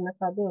början. Som är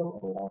född i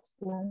Ungern.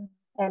 Som är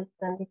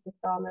hälften riktigt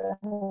stamare.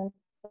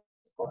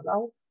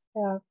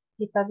 Jag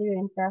hittade ju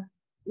inte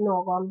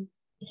någon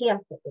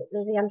helt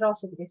ren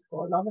rasig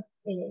ryskålov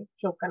i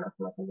krokarna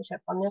som man kunde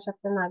köpa. Men jag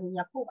köpte den här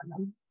via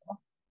Polen.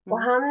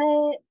 Och han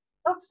är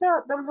också,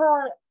 de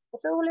har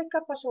så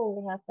olika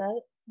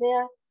personligheter.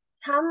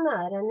 Han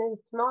är en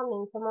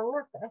utmaning på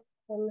många sätt.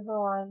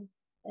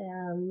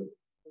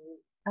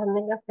 Han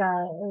är ganska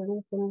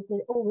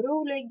lite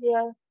orolig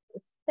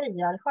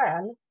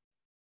spejarsjäl.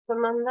 Så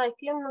man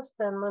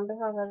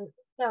behöver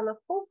träna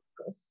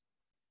fokus.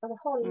 Att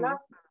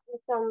hålla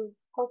liksom,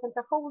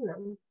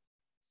 koncentrationen.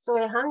 Så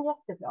är han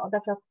jättebra.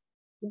 Därför att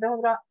du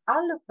behöver ha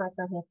all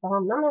uppmärksamhet på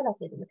honom hela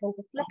tiden. Du kan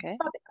inte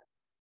släppa det.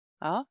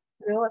 Ja.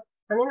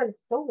 Han är en väldigt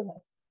stor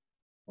häst.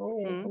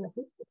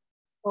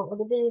 Och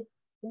det blir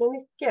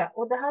mycket.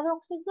 Och det här är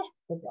också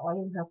jättebra i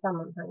den här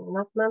sammanhangen.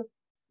 Att man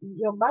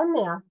jobbar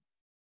med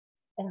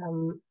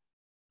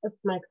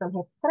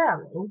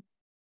uppmärksamhetsträning.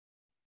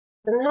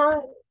 Den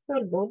här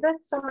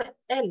fullblodet som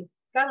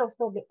älskar att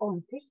stå vid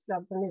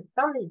ompysslad som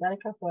utan vidare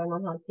kan få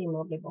 1,5 timme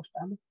och bli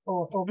borstad.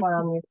 Och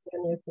bara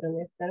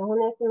njuter. Och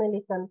hon är som en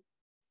liten,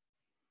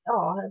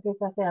 jag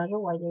brukar säga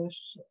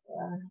rådjurs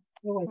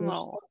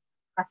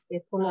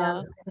faktiskt. Hon är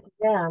en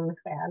vän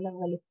själ,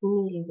 väldigt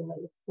mild och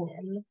väldigt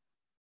snäll.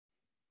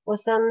 Och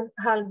sen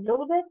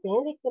halvblodet, det är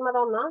en riktig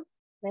madonna.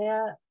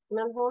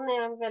 Men hon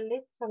är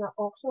väldigt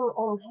också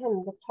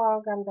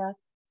omhändertagande,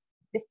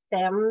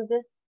 bestämd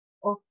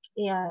och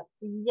är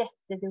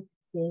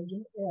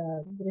jätteduktig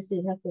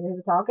dressyrhäst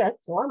överhuvudtaget.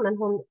 Men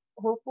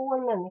hon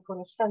får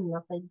människor att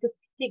känna sig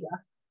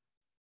duktiga.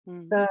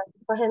 Så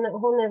för henne,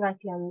 hon är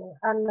verkligen,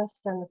 alla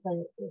känner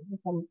sig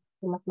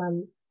som att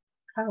man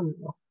kan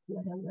något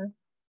med henne.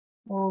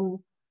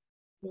 Hon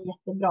är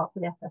jättebra på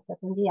det sättet.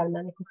 Hon ger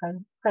människor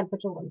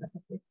självförtroende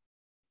faktiskt.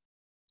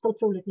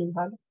 Otroligt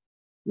lyhörd.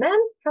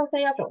 Men kan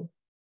säga från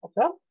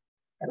också.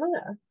 Kan man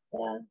göra.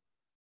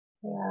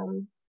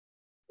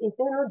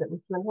 Inte något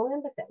dumt, men hon är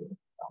en bestämd.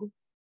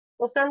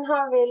 Och sen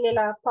har vi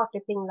lilla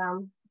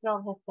partypinglan,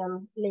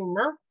 travhästen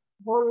Lina.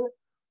 Hon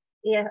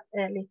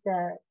är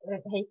lite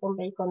hejkon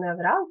bacon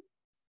överallt.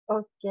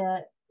 Och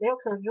det är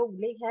också en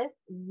rolig häst.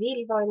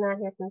 Vill vara i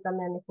närheten av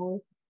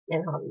människor.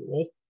 Men har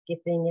mycket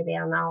spring i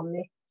benen och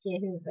mycket i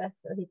huvudet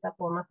och hitta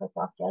på massa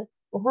saker.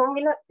 Och hon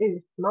vill ha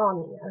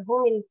utmaningar.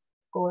 Hon vill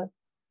gå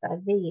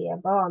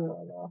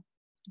V-banor och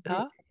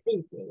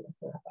brukningsridning och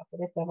sådana saker.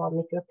 Det ska vara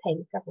mycket att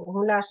tänka på.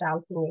 Hon lär sig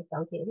allting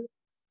utan till.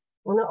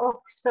 Hon är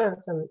också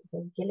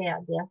en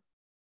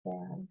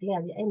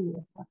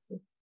glädjeämne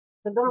faktiskt.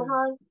 Så de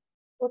har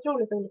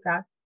otroligt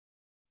olika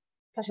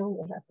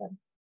personligheter.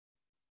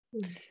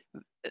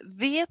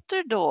 Vet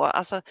du då,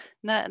 alltså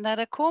när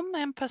det kommer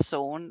en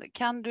person,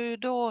 kan du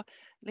då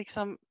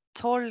liksom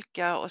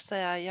tolka och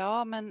säga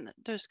ja men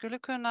du skulle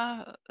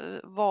kunna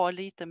vara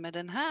lite med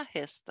den här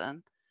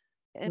hästen?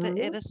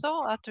 Är det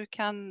så att du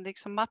kan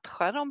liksom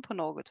matcha dem på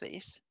något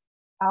vis?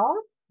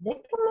 Ja, det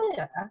kan man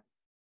göra.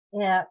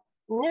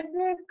 Nu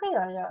brukar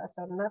jag göra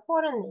så när jag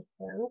får en ny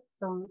klient,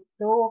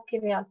 då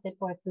åker vi alltid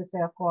på ett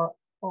besök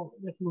och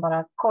liksom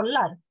bara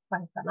kollar på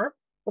hästarna.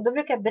 Och då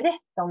brukar jag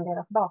berätta om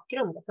deras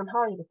bakgrund. De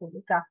har ju lite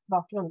olika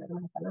bakgrunder,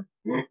 de hästarna.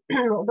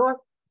 Och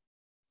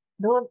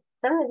då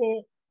sen när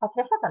vi har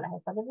träffat alla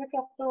hästar. Då brukar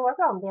jag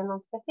fråga om det är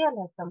någon speciell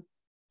häst som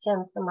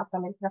känns som att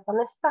de vill träffa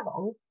nästa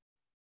gång.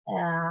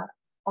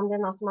 Om det är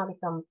någon som har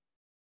liksom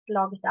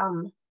slagit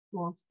an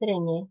någon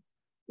sträng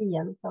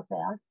igen så att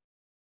säga.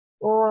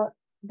 Och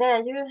det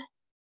är ju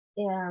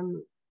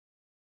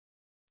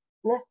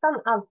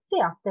nästan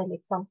alltid att det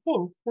liksom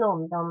finns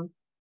någon de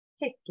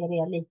tycker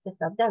är lite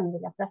så att den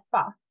vill jag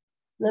träffa.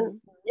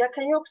 Men jag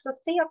kan ju också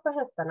se på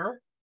hästarna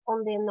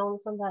om det är någon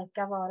som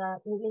verkar vara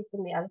lite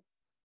mer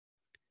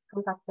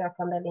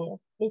kontaktsökande eller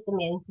lite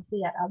mer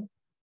intresserad.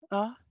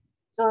 Ja.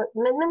 Så,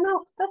 men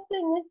oftast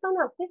är det nästan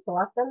alltid så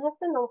att den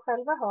hästen de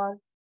själva har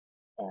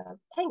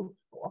tänkt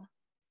på,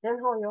 den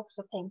har ju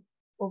också tänkt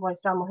och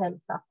varit fram och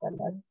hälsat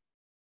eller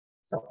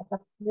så. Så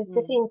att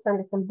det finns en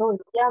liksom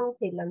början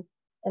till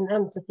en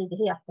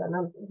ömsesidighet och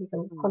en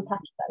liksom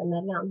kontakt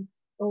däremellan.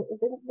 Och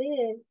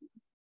det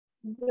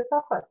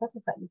brukar sköta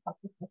sig själv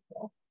faktiskt.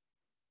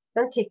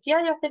 Sen tycker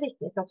jag ju att det är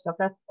viktigt också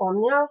för att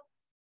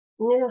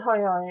nu har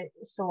jag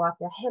så att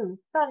jag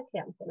hämtar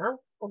klienterna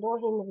och då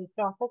hinner vi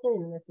prata 10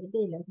 minuter i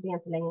bilen för det är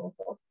inte längre än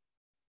så.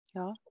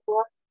 Ja.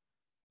 Och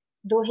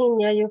då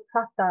hinner jag ju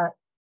uppfatta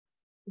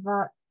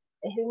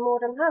hur mår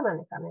den här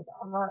människan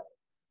idag?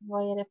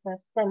 Vad är det för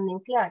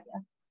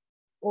stämningsläge?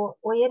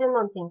 Och är det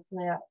någonting som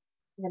är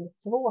väldigt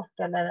svårt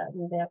eller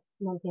om det är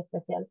någonting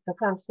speciellt så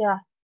kanske jag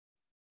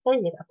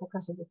säger att då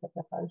kanske vi ska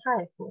träffa den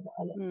här idag.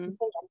 Eller så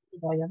säger jag att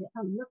idag gör vi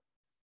annat.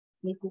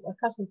 Vi går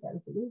kanske inte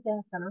ens in till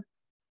hästarna.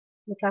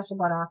 Vi kanske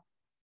bara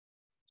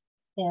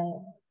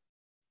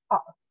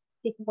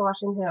sitter på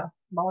varsin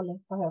höboll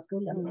på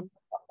höskullen.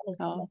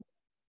 Ja.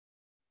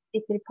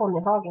 Sitter i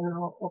ponnyhagen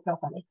och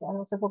pratar lite.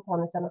 Och så får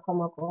ponnysarna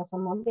komma och gå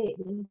som man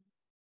vill.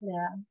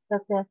 Så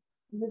att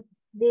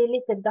det är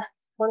lite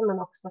dagsformen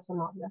också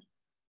som avgör.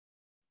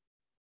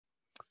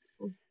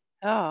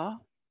 Ja,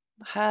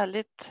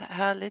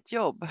 härligt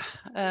jobb.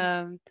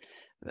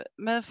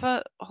 Men för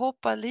att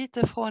hoppa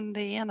lite från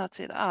det ena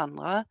till det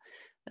andra.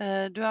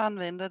 Du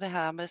använder det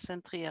här med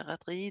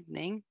centrerat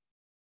ridning.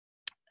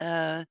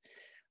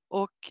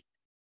 Och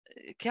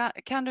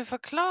kan du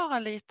förklara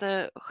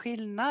lite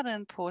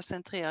skillnaden på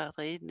centrerad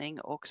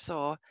ridning och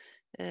så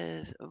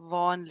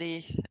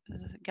vanlig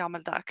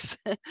gammaldags,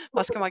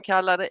 vad ska man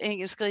kalla det,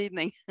 engelsk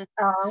ridning?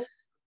 Ja.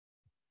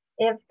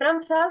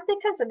 Framförallt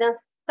är kanske den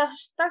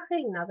största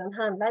skillnaden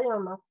handlar ju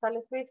om att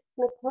Sally Swifts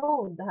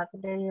metod, det här, för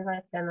det är ju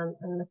verkligen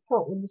en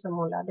metod som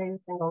hon lärde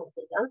ut en gång i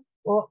tiden.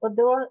 Och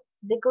då,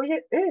 det går ju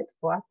ut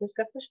på att du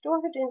ska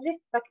förstå hur din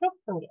ryttarkropp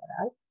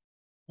fungerar.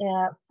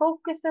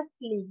 Fokuset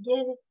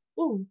ligger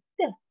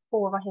inte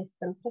på vad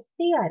hästen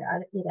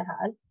presterar i det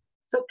här.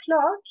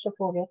 Såklart så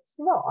får vi ett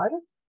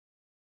svar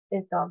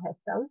utav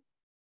hästen.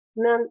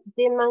 Men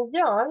det man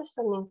gör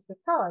som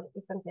instruktör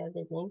i centrerad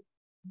ridning,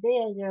 det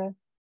är ju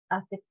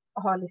att det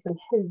har liksom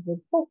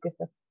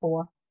huvudfokuset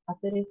på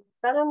att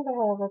ryttaren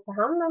behöver ta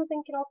hand om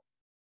sin kropp.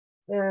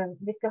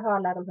 Vi ska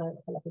hålla de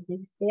här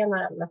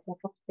byggstenar eller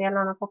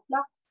kroppsdelarna på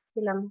plats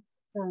till en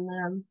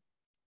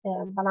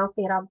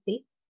balanserad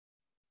sitt.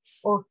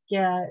 Och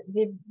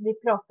vi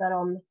pratar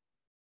om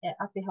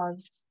att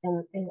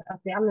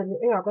vi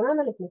använder ögonen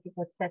väldigt mycket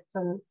på ett sätt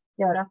som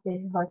gör att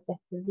vi har ett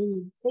bättre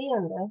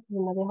vidseende.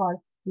 När vi har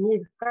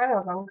mjuka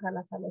ögon,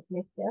 kallas det så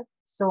mycket,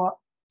 så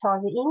tar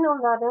vi in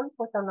omvärlden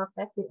på ett annat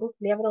sätt. Vi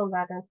upplever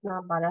omvärlden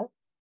snabbare.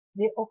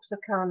 Vi också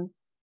kan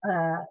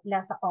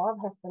läsa av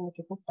hästen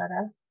mycket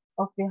fortare.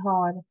 Och vi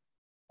har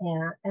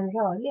en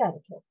rörligare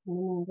kropp med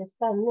mindre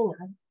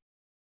spänningar.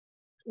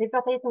 Vi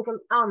pratar jättemycket om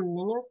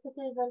andningens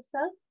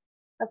betydelse.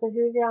 Alltså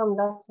hur vi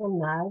andas och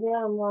när vi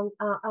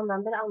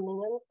använder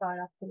andningen för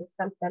att till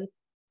exempel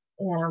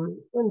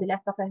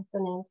underlätta för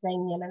hästen i en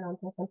sväng eller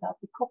någonting sånt där.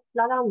 Vi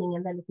kopplar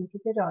andningen väldigt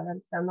mycket till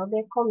rörelsen och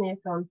det kommer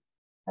ju från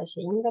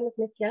Källgren väldigt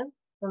mycket.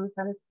 Som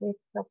Sally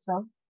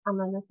också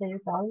använder sig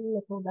av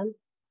metoden.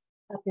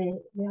 Att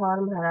vi har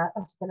de här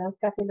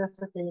österländska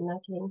filosofierna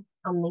kring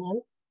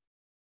andningen.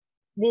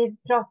 Vi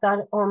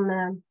pratar om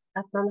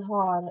att man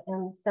har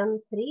en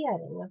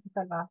centrering, alltså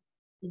själva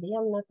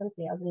idén med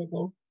centrerad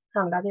ridning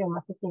handlar det om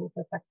att det finns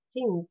en slags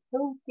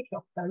tyngdpunkt i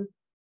kroppen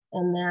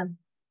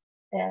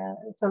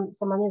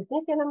som man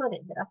utnyttjar när man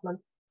rider. Att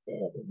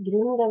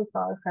grunden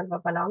för själva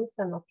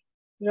balansen och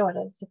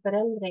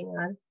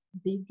rörelseförändringar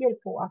bygger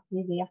på att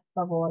vi vet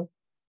vad vår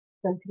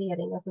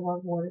centrering, alltså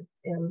vad vår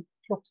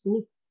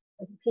kroppsmitt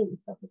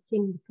finns, alltså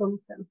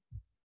tyngdpunkten.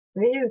 Så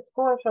vi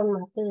utgår från de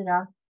här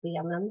 4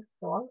 benen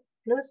då,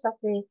 plus att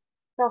vi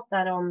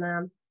pratar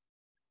om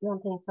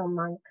någonting som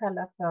man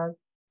kallar för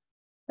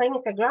på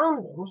engelska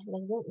grounding, eller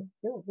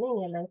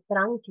jordning eller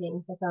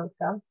förankring på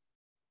svenska.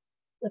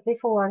 Att vi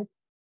får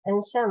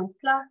en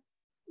känsla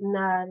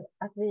när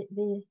att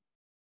vi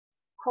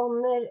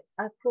kommer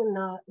att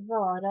kunna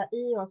vara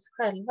i oss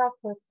själva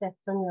på ett sätt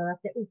som gör att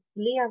jag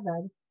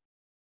upplever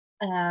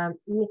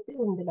mitt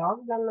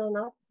underlag, bland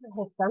annat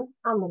hästen,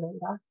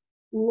 annorlunda.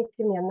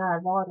 Mycket mer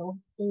närvaro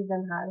i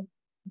den här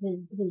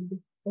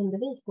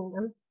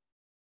ridundervisningen.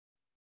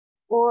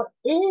 Och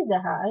i det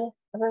här,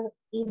 alltså,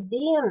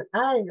 idén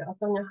är ju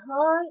att om jag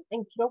har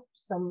en kropp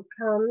som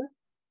kan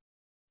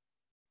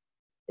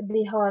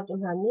vi har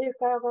de här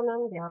mjuka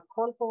ögonen, vi har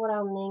koll på vår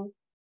andning,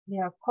 vi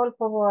har koll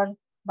på vår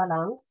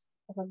balans.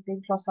 Alltså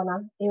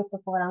byggklossarna är uppe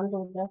på varandra,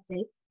 lodrätt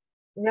sitt.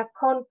 Vi har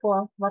koll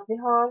på vart vi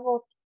har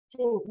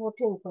vår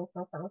tyngdpunkt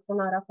någonstans, så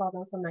nära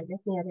sadeln som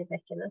möjligt, nere i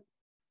bäckenet.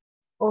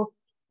 Och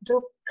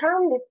då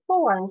kan vi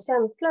få en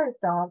känsla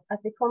utav att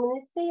vi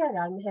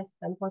kommunicerar med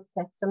hästen på ett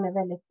sätt som är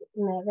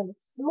med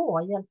väldigt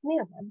små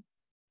hjälpmedel.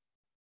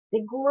 Det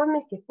går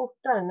mycket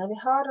fortare när vi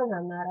har den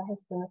här nära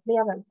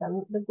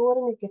hästen-upplevelsen. Det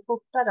går mycket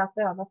fortare att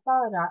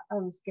överföra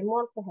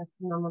önskemål på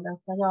hästen om vad den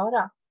ska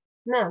göra.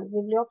 Men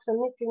vi blir också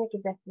mycket,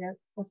 mycket bättre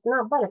och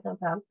snabbare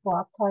framförallt på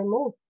att ta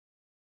emot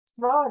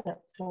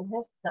svaret från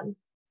hästen.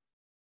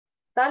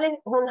 Sally,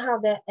 hon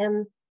hade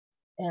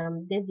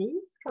en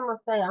devis kan man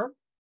säga.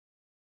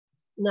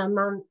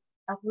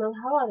 Att man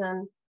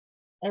har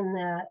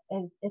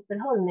ett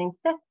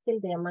förhållningssätt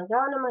till det man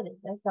gör när man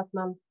rider. Så att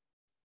man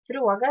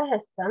frågar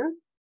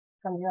hästen,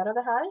 kan du göra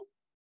det här?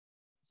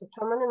 Så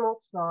tar man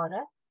emot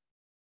svaret.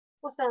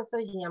 Och sen så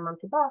ger man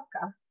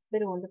tillbaka,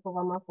 beroende på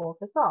vad man får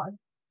för svar.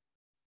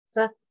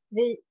 Så att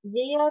vi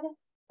ger,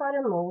 tar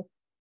emot,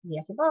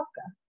 ger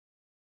tillbaka.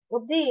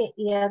 Och det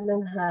är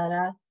den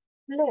här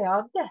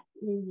flödet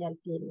i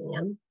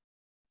hjälpgivningen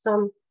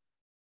som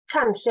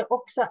kanske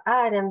också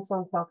är en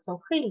sån sak som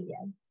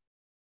skiljer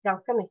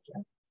ganska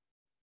mycket.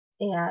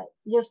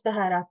 Just det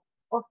här att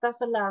ofta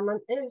så lär man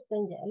ut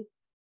en hjälp,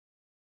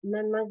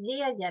 men man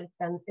ger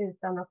hjälpen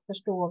utan att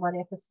förstå vad det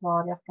är för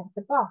svar jag ska ha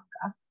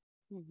tillbaka.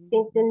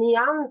 Finns det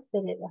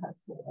nyanser i det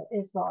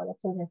här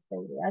svaret som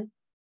hästen ger?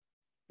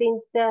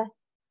 Finns det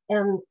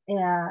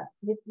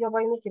vi jobbar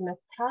ju mycket med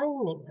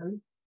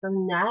timingen. Så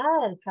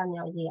när kan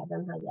jag ge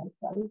den här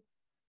hjälpen?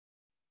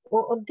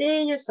 Och det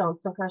är ju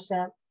sånt som kanske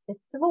är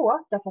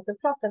svårt, därför att då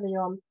pratar vi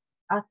om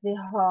att vi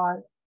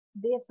har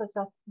det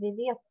så att vi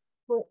vet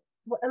på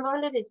en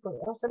vanlig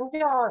ridskola, och som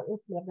jag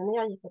upplevde när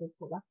jag gick på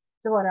ridskola,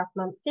 så var det att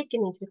man fick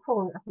en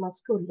instruktion att man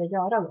skulle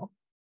göra något.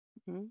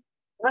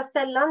 Det var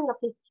sällan jag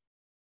fick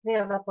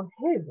reda på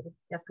hur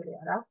jag skulle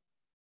göra.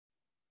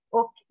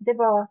 Och det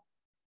var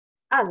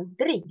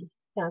aldrig,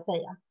 kan jag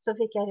säga, så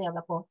fick jag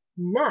reda på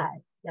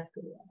när jag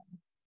skulle göra det.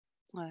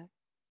 Nej.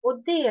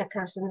 Och det är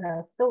kanske den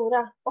här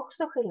stora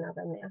också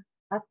skillnaden med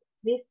att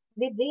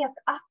vi vet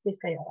att vi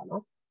ska göra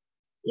något.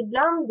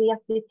 Ibland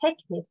vet vi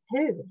tekniskt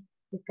hur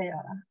vi ska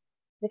göra.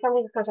 Det kan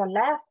vi kanske ha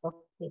läst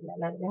oss till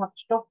eller vi har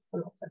förstått på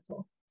något sätt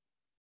så.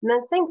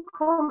 Men sen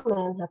kommer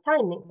den här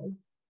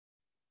tajmingen.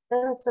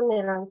 Den som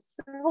är den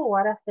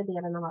svåraste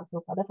delen av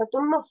alltihopa. Därför att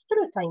då måste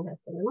du ta in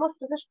hästen. Du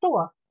måste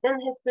förstå.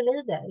 Den häst du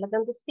rider eller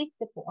den du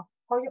sitter på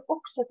har ju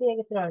också ett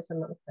eget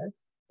rörelsemönster.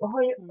 Och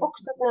har ju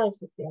också ett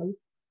nervsystem.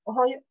 Och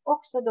har ju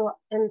också då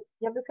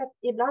jag brukar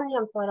ibland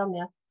jämföra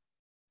med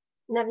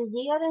när vi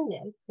ger en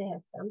hjälp till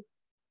hästen.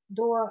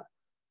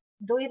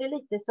 Då är det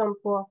lite som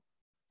på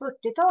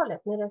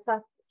 40-talet när det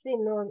satt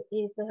kvinnor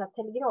i så här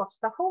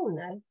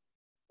telegrafstationer.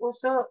 Och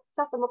så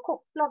satt de och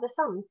kopplade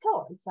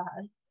samtal så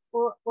här.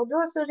 Och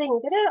då så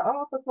ringde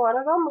det och så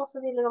svarade de och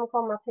så ville de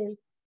komma till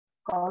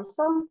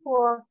Karlsson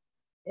på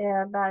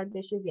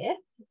Bärby 21.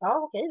 Ja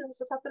okej, och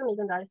så satte de i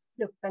den där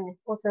pluppen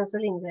och sen så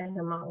ringde det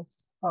hemma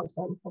hos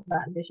Karlsson på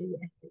Bärby 21.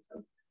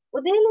 Liksom.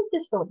 Och det är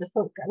lite så det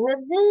funkar. När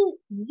vi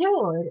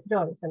gör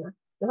rörelserna,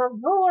 då har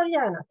vår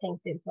hjärna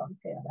tänkt ut vad vi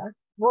ska göra.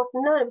 Vårt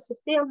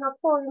nervsystem har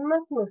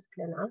format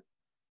musklerna.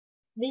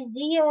 Vi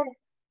ger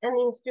en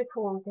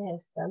instruktion till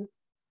hästen.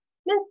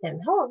 Men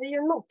sen har vi ju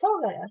en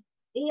mottagare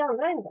i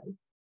andra änden.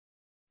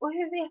 Och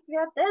hur vet vi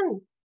att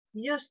den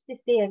just i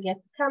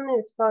steget kan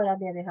utföra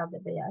det vi hade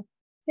begärt?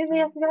 Hur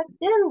vet vi att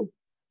den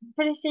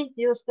precis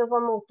just då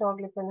var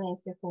mottaglig för den här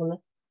instruktionen?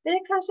 Det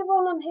kanske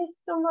var någon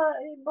häst som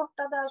var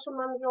borta där som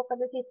man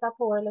råkade titta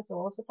på eller så.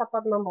 Och så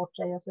tappade man bort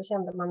sig och så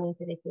kände man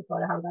inte riktigt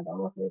vad det handlade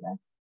om och så vidare.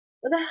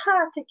 Och det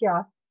här tycker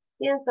jag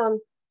är en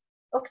sån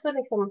också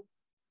liksom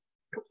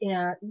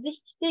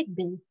viktig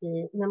bit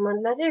i när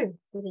man lär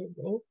ut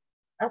ridning.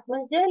 Att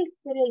man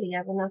hjälper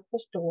eleverna att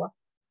förstå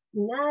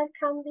när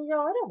kan vi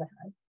göra det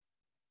här?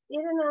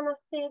 Är det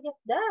något steget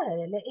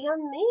där? Eller är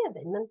han med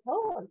dig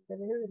mentalt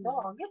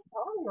överhuvudtaget?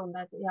 Har någon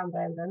där i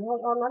andra änden?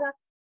 Har några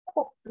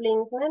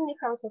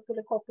kopplingsmänniskan som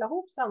skulle koppla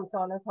ihop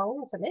samtalet? Har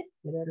hon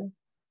semester? Eller?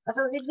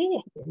 Alltså vi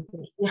vet inte.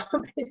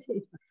 Ja,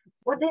 precis.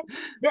 Och det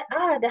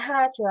är det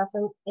här tror jag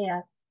som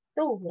är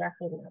stora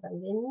skillnaden.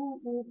 Det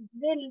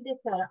är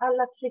väldigt här,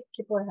 alla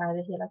trycker på det här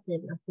hela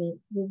tiden. Att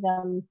vi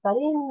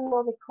väntar in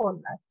och vi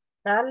kollar.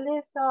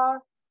 Sally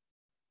sa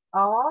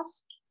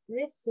ask,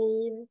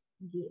 receive,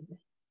 give.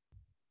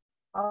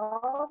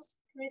 Ask,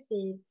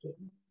 receive,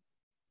 give.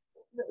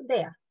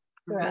 Det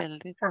tror jag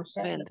väldigt,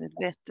 kanske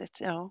väldigt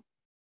vettigt, ja.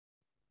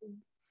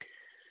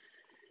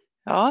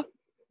 Ja,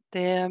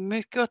 Det är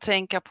mycket att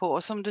tänka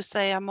på. Som du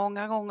säger,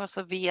 många gånger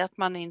så vet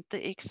man inte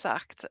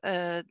exakt.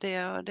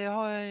 Det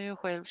har jag ju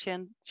själv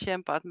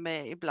kämpat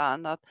med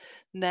ibland, att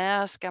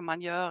när ska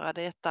man göra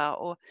detta?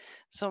 Och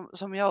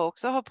som jag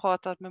också har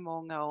pratat med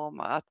många om,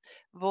 att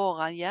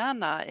våran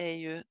hjärna är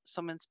ju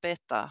som en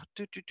spätta,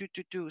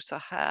 du så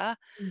här.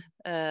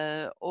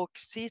 Mm. Och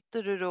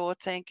sitter du då och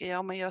tänker,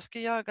 ja men jag ska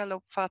göra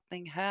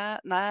galoppfattning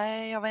här,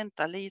 nej jag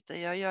väntar lite,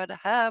 jag gör det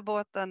här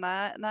borta,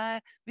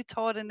 nej, vi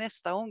tar det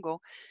nästa omgång.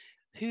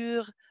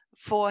 Hur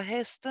får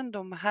hästen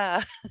de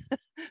här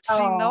Ja,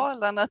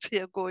 signalerna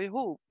till att gå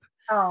ihop?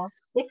 ja,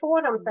 det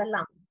får de Mm.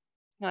 sällan.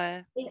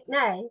 Nej.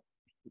 Nej,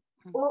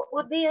 Mm.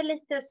 och det är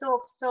lite så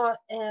också,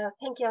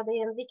 tänker jag, det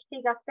är en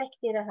viktig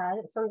aspekt i det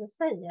här som du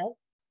säger,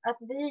 att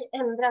vi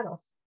ändrar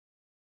oss.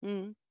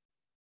 Mm.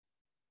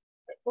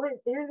 Och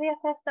hur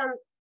vet hästen,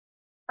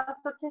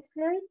 alltså till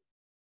slut,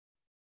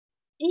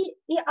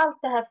 i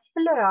allt det här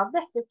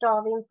flödet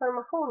av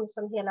information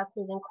som hela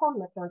tiden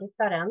kommer från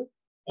ryttaren,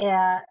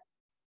 eh,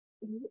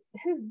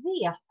 hur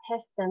vet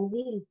hästen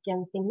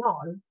vilken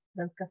signal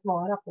den ska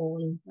svara på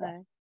och inte?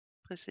 Nej,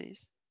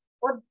 precis.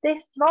 Och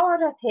det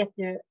svaret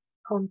heter ju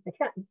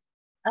konsekvens.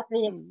 Att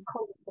vi är Mm.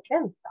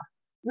 konsekventa.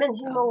 Men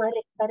hur Ja, många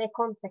ryttare är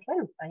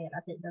konsekventa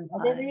hela tiden?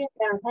 Och det är vi ju nej.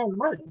 inte ens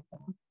hemma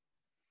liksom.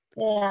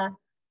 Eh,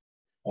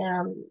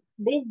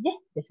 det är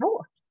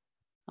jättesvårt.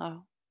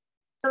 Ja.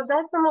 Så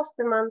därför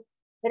måste man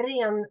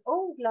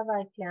renodla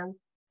verkligen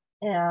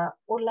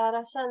och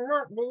lära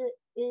känna.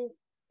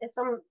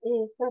 Som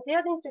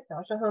centrerad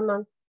instruktör så har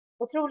man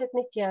otroligt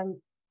mycket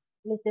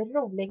lite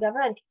roliga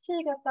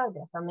verktyg att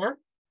arbeta med.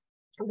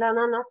 Bland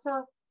annat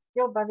så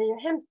jobbar vi ju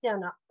hemskt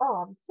gärna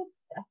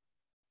avsiktet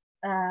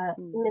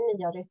Mm. med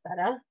nya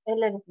ryttare.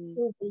 Eller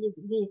Mm.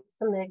 vi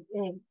som är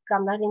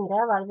gamla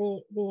ringrävar,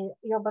 vi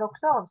jobbar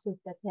också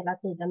avsiktet hela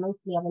tiden och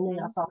upplever nya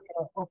Mm.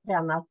 saker och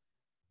tränar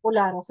och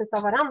lär oss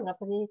av varandra.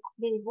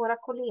 För våra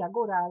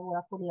kollegor är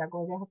våra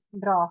kollegor. Vi har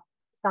ett bra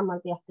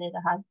samarbete i det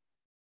här.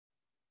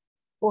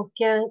 Och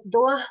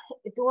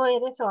då är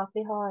det så att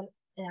vi har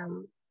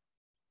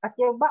att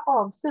jobba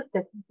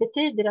avslutet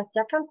betyder att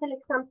jag kan till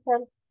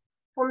exempel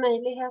få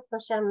möjlighet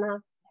att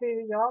känna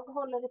hur jag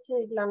håller i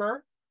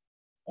tyglarna.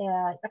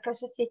 Jag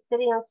kanske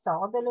sitter i en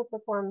sadel uppe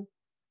på en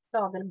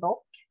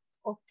sadelbock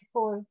och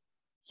får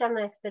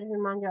känna efter hur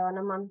man gör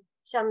när man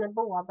känner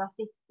båda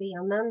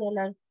sittbenen,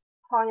 eller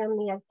har jag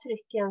mer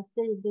tryck i en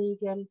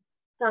stigbygel,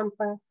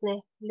 trampar jag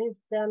snett,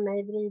 lutar jag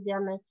mig, vrider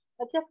jag mig.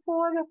 Att jag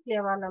får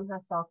uppleva alla de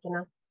här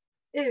sakerna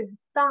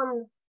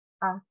utan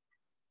att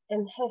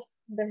en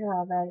häst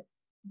behöver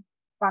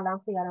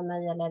balansera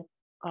mig eller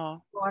Ja.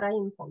 svara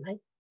in på mig.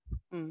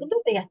 Och Mm.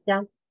 då vet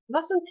jag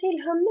vad som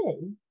tillhör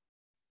mig.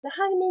 Det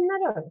här är mina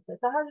rörelser.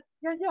 Så här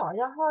gör jag.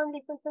 Jag har en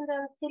liten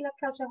tendens till att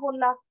kanske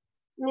hålla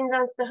min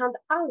vänsterhand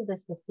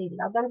alldeles för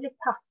stilla. Den blir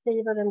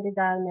passiv och den blir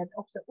därmed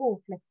också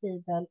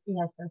oflexibel i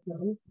hästens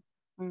mun.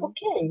 Mm.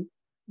 Okej,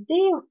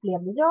 det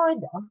upplevde jag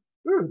idag.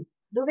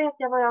 Då vet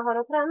jag vad jag har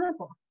att träna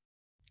på.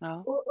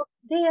 Ja. Och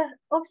det är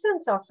också en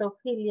sak som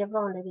skiljer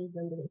vanlig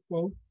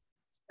ridundervisning.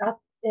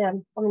 Att,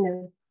 om det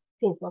nu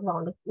finns något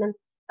vanligt. Men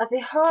att vi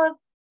hör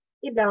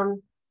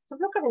ibland så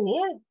plockar vi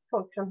ner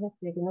folk från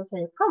hästryggen och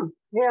säger kom,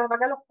 vi övar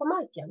galopp på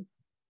marken.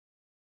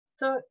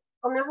 Så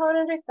om jag har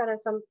en ryttare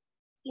som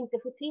inte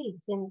får till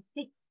sin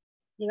sits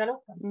i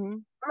galoppen.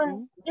 Mm. Men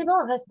Mm. det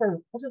var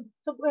hästen och så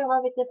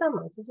övar vi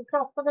tillsammans och så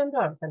pratar vi om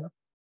rörelserna.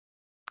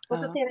 Och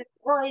så Ja. ser vi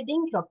vad i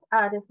din kropp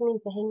är det som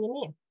inte hänger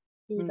med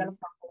i Mm.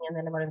 galoppfattningen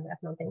eller vad det är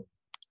för någonting.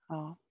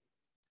 Ja.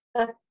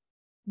 Så att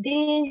det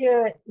är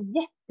ju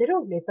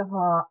jätteroligt att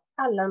ha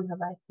alla de här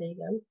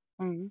verktygen.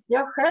 Mm.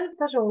 Jag själv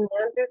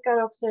personligen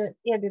brukar också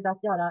erbjuda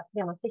att göra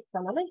rena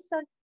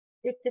sitsanalyser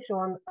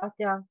utifrån att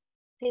jag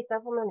tittar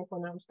på människor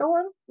när de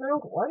står, när de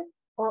går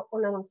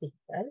och när de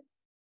sitter.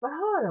 Vad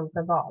har de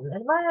för vanor?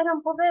 Vad är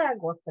de på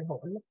väg åt för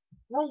håll?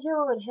 Vad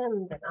gör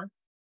händerna?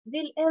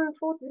 Vill en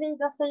fot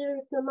vrida sig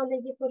ut när man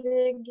ligger på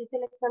rygg,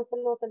 till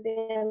exempel låta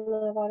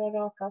benen vara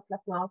raka och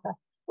slappna av?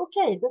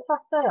 Okej, då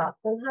fattar jag att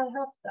den här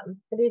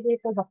höften, för det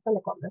är från höften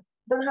det kommer,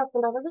 den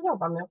höften behöver vi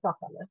jobba med och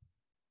prata med.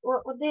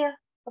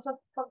 Och så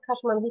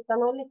kanske man hittar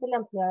några lite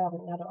lämpliga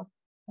övningar då.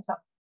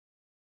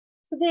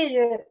 Så det är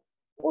ju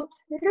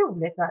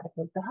otroligt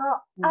värdefullt att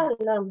ha Mm.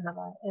 alla de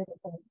här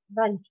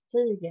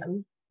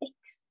verktygen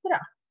extra,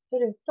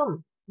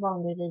 förutom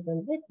vanlig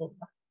ridundervisning.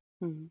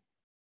 Mm.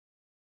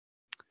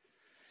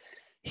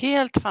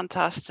 Helt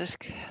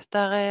fantastisk.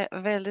 Där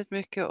är väldigt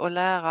mycket att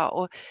lära,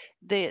 och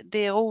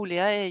det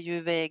roliga är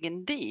ju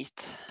vägen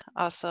dit.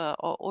 Alltså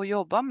att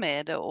jobba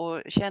med det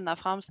och känna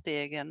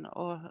framstegen,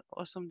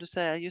 och som du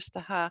säger, just det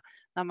här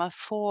när man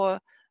får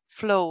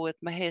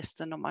flowet med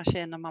hästen och man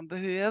känner man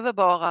behöver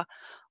bara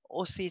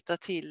och sitta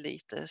till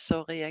lite,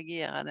 så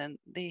reagerar den.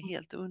 Det är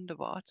helt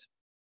underbart.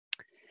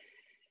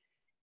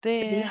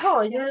 Vi Det,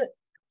 har ja. ju,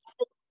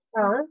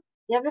 ja,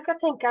 jag brukar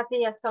tänka att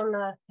vi är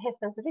som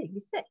hästens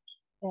ryggsäck.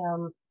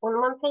 Och när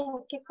man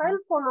tänker själv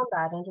på om man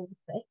bär en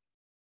ryggsäck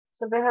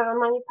så behöver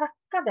man ju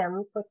packa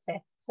den på ett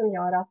sätt som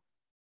gör att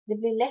det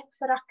blir lätt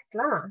för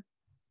axlarna.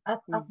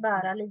 att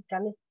bära lika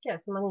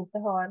mycket, så man inte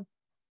har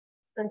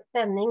en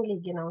spänning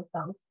ligger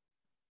någonstans.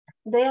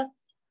 Det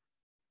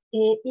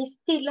är i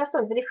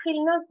stillastående, för det är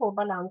skillnad på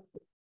balans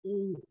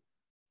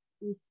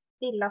i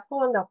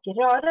stillastående och i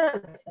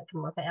rörelse,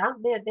 kan man säga.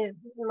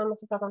 Man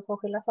måste prata om två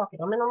skilda saker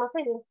då. Men om man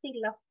säger en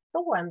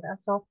stillastående,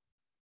 så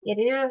är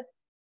det ju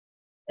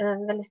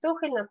en väldigt stor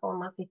skillnad på om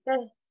man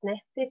sitter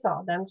snett i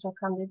sadeln, så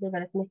kan det bli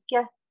väldigt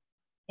mycket.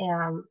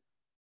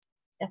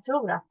 Jag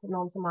tror att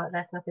någon som har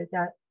räknat ut,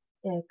 jag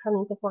kan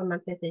inte formen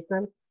precis,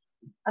 men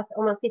att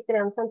om man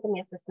sitter 1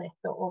 centimeter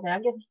snett och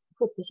väger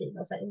 70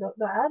 kilo,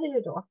 då är det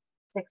ju då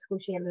 6-7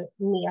 kilo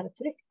mer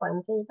tryck på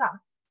en sida.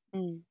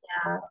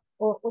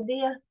 Och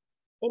det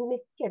är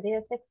mycket. Det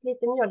är 6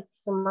 liter mjölk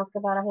som man ska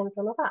bära hem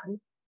från affären.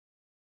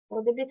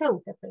 Och det blir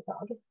tungt efter ett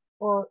tag.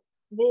 Och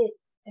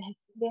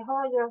vi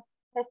har ju,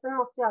 hästen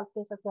måste ju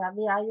alltid, så att säga,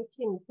 vi är ju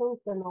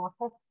tyngdpunkten åt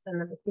hästen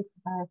när vi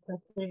sitter på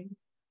hästens rygg.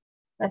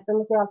 Hästen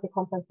måste ju alltid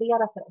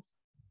kompensera för oss.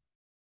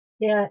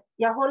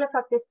 Jag håller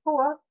faktiskt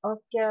på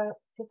och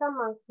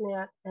tillsammans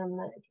med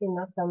en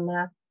kvinna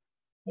som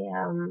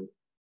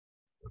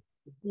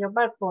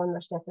jobbar på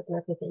universitetet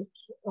med fysik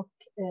och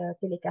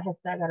tillika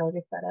hästägare och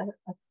ryttare,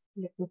 att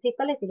liksom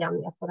titta lite grann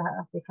mer på det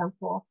här, att vi kan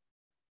få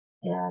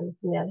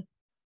lite mer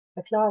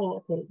förklaringar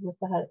till just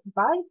det här,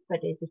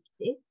 varför det är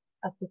viktigt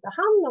att vi tar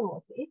hand om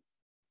oss.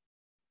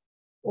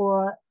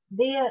 Och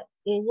det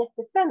är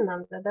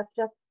jättespännande,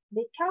 därför att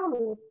vi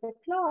kan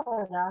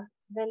förklara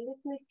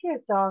väldigt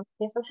mycket av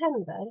det som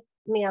händer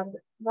med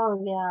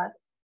vanliga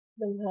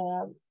de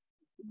här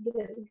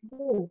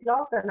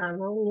grundlagarna,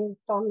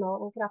 Newton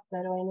och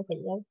krafter och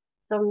energier.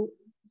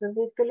 Så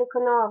vi skulle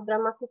kunna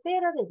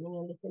avdramatisera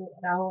ridningen lite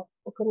mer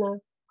och kunna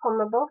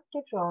komma bort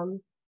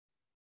ifrån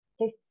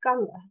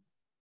tyckande.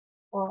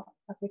 Och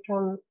att vi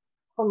kan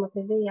komma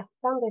till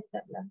vetande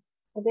istället.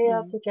 Och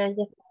det tycker jag är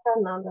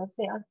jättespännande att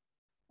se.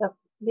 Så att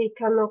vi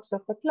kan också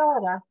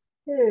förklara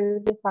hur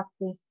det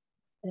faktiskt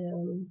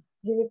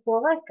hur vi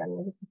påverkar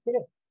när vi sitter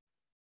upp.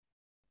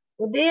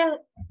 Och det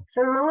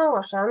för många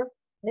år sedan,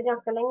 det är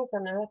ganska länge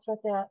sedan nu, jag tror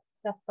att det är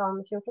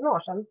 13-14 år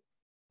sedan,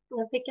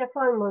 då fick jag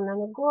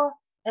förmånen att gå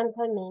en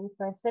termin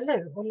på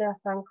SLU och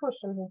läsa en kurs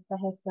som heter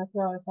hästens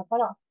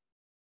rörelseapparat.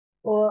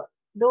 Och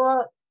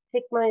då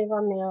fick man ju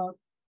vara med och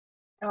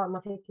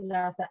man fick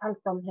lära sig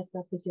allt om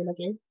hästens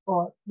fysiologi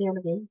och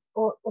biologi.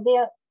 Och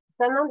det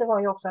spännande var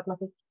ju också att man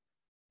fick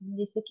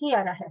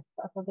dissekera häst.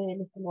 Alltså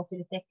det låter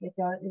lite äckligt,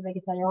 jag är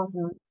vegetarian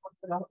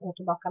sedan år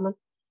tillbaka, men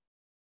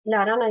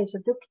lärarna är ju så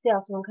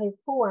duktiga så de kan ju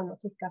få en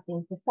att tycka att det är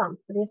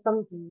intressant. För det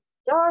som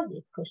jag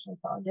gick kursen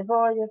för, det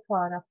var ju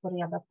för att få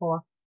reda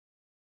på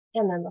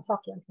en enda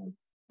sak egentligen.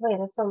 Vad är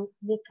det som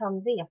vi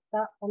kan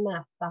veta och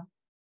mäta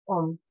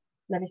om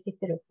när vi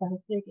sitter upp på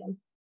hästryggen?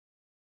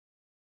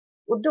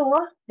 Och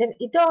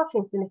idag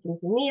finns det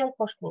mycket mer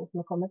forskning som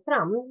har kommit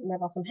fram med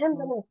vad som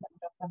händer när vi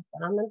sätter upp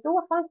hästarna. Men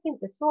då fanns det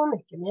inte så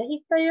mycket. Men jag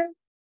hittar ju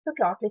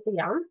såklart lite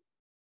grann.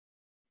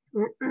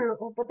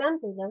 Och på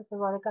den tiden så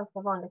var det ganska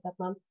vanligt att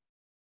man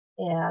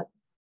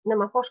när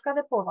man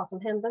forskade på vad som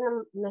hände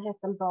när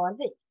hästen bar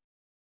vikt,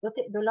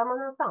 då la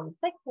man en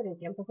sandsäck på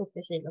ryggen på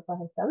 70 kilo på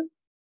hästen.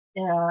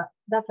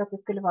 Därför att det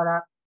skulle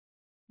vara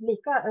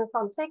en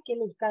sandsäck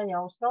är lika i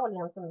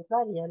Australien som i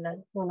Sverige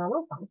eller någon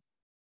annanstans.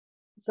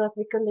 Så att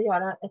vi kunde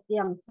göra ett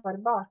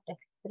jämförbart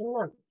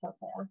experiment, så att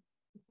säga.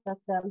 Så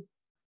att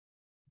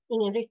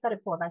ingen ryttare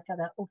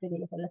påverkade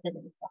ofrivilligt eller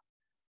frivilligt.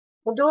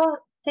 Och då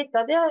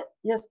tittade jag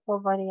just på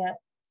vad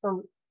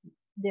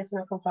det som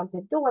jag kom fram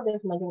till då, det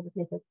som man gjorde ett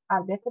litet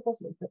arbete på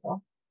slutet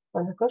då, på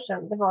den här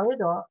kursen, det var ju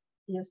då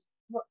just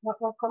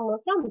vad kom man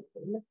fram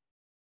till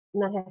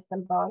när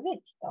hästen bar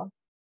vikt då.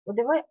 Och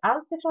det var ju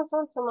allt ifrån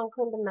sånt som man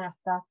kunde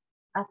mäta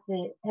att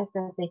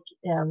hästen fick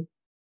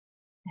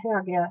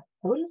högre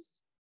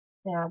puls,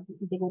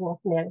 det går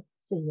åt mer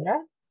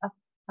syre att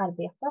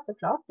arbeta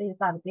såklart, det är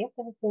ett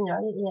arbete hästen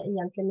gör i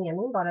egentligen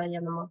mening bara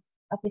genom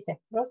att vi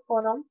sätter oss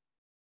på dem.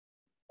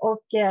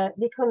 Och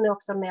vi kunde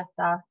också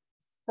mäta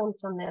sånt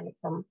som är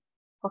liksom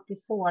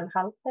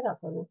kortisolhalter,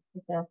 alltså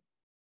lite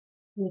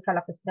som vi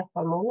kallar för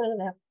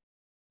stresshormoner.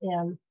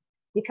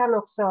 Vi kan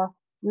också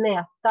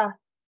mäta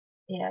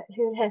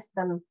hur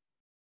hästen,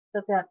 så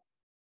att säga,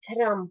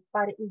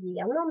 trampar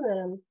igenom när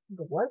den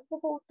går på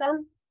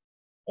foten.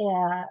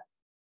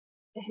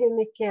 Hur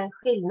mycket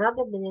skillnad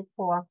det blir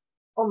på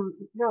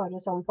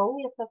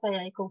rörelseomfånget, så att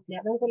säga, i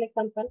kotleden till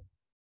exempel.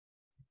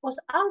 Och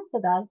så allt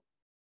det där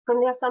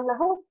kunde jag samla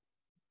ihop.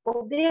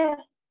 Och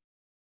det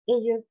är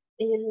ju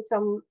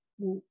liksom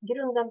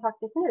grunden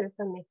faktiskt nu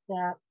för mitt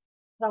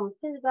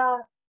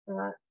framtida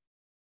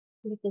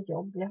lite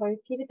jobb. Jag har ju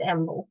skrivit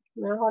en bok,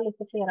 men jag har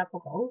lite flera på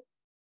gång.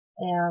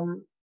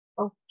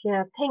 Och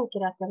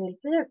tänker att jag vill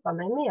fördjupa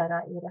mig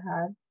mera i det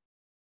här.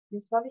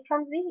 Just vad vi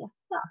kan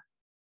veta.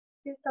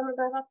 Utan att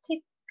behöva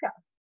tycka.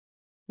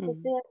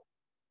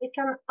 Vi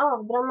kan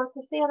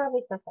avdramatisera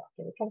vissa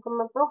saker. Vi kan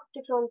komma bort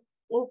ifrån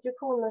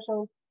instruktioner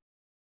som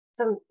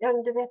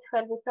du vet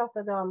själv, vi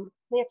pratade om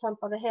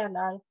nedtrampade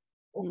hälar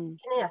och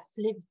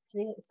knäslut.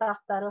 Vi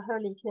satt där och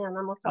höll i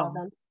knäna mot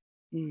sadeln.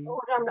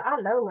 Och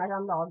alla unga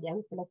ramlade av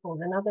jämt på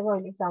lektionerna. Det var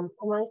ju liksom,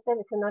 om man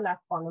istället kunde ha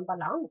lärt barnen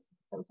balans.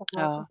 Liksom, så att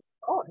man Ja,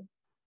 kvar.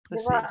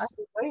 precis.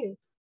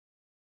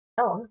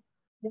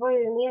 Det var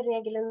ju mer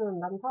regel än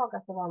undantag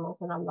att det var någon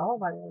som ramlade av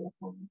varje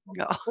lektion.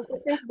 Ja. Och det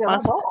ska inte behöva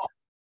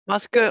Man,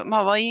 vara.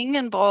 man var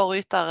ingen bra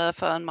ryttare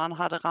förrän man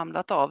hade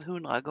ramlat av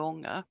 100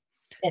 gånger.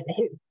 Eller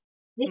hur?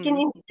 Vilken Mm.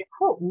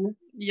 instruktion!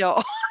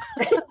 Ja.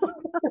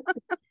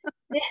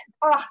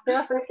 Det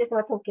var så mycket som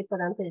var tokigt på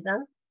den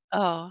tiden.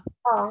 Ja.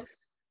 Ja.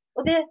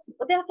 Och det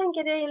jag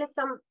tänker, det är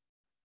liksom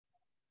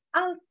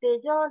allt det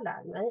jag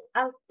lär mig,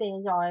 allt det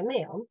jag är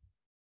med om,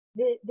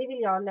 det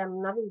vill jag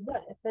lämna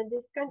vidare. För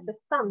det ska inte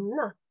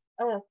stanna.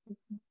 Det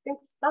ska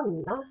inte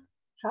stanna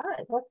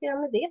här. Vad ska jag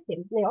med det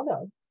till när jag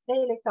dör?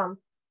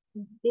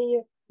 Det är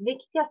ju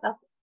viktigast att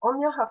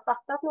om jag har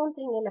fattat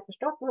någonting eller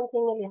förstått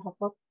någonting eller jag har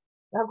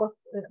gått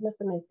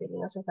massor med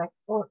utbildningar som sagt,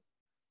 och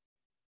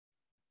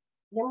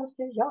jag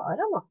måste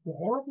göra något med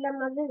det. Jag måste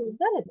lämna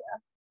vidare det.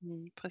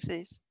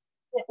 Precis.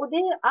 Och det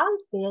är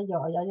allt det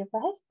gör jag ju för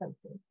hästen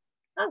till.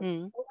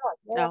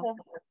 Ja.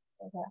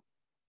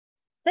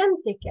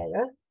 Sen tycker jag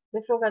ju,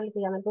 du frågade lite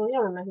grann i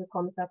början med hur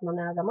kommer det sig att man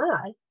är där man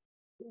är.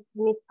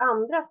 Mitt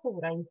andra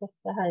stora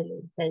intresse här i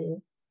livet är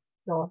ju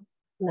då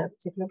med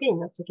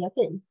psykologin och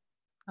psykiatrin.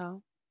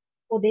 Ja.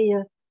 Och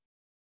det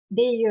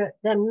är ju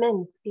det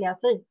mänskliga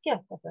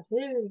psyket, alltså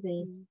hur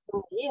vi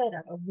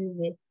fungerar och hur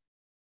vi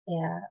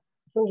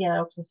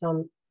fungerar också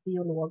som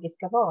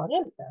biologiska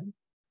varelser.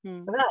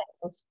 Vad är det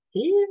som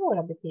styr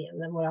våra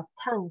beteenden, våra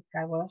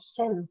tankar, våra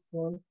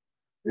känslor,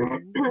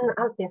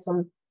 allt det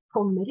som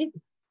kommer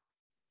ut.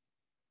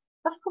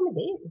 Varför kommer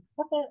det ut?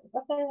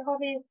 Varför har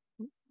vi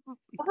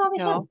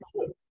Ja.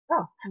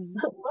 Ja.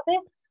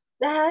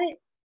 Det här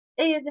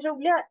är ju det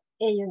roliga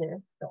är ju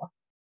nu då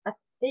att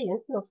det är ju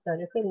inte någon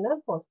större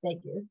skillnad på oss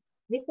däggdjur.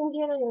 Vi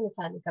fungerar ju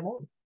ungefär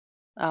likadant.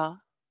 Ja.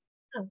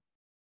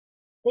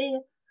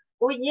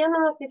 Och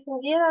genom att vi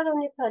fungerar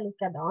ungefär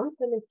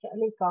likadant och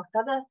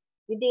likartade,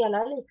 vi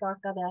delar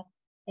likartade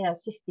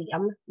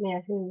system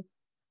med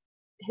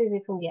hur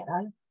vi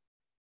fungerar,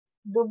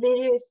 då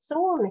blir det ju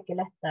så mycket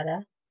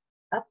lättare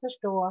att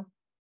förstå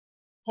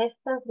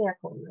hästens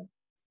reaktioner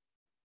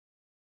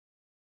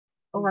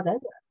och vad den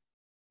gör.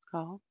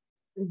 Ja.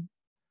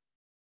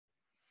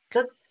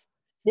 Så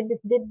det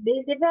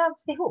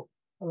vävs ihop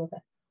på något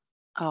sätt.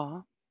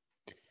 Ja.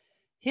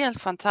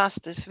 Helt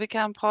fantastiskt. Vi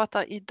kan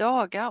prata i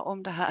dagar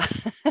om det här.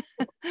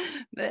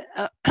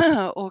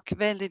 Och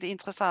väldigt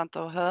intressant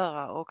att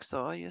höra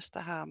också just det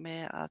här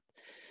med att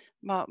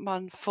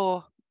man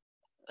får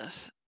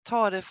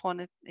ta det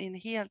från en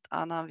helt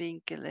annan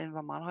vinkel än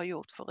vad man har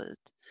gjort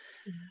förut.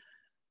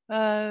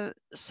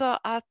 Så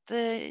att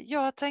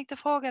jag tänkte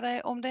fråga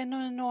dig om det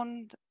är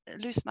någon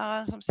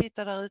lyssnare som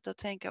sitter där ute och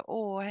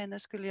tänker henne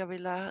skulle jag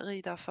vilja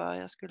rida för,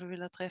 jag skulle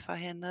vilja träffa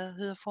henne.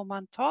 Hur får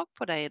man tag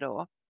på dig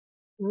då?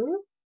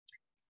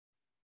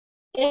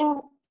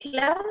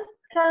 Enklast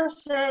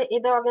kanske i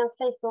dagens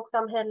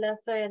Facebook-samhälle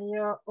så är det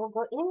ju att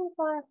gå in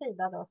på en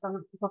sida då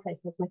som på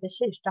Facebook som heter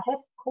Kyrsta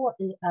häst,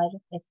 Kyrsta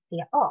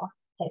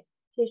häst,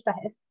 Kyrsta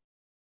häst.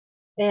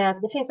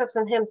 Det finns också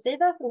en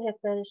hemsida som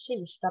heter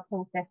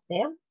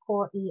kyrsta.se,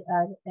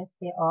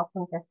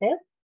 kyrsta.se.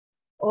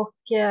 Och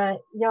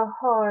jag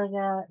har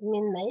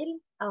min mejl,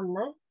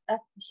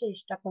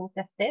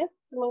 anne@kyrsta.se,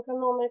 som man kan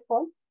nå mig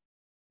på.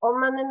 Om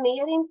man är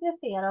mer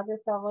intresserad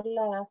av att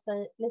lära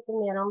sig lite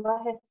mer om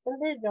vad hästen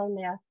bidrar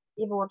med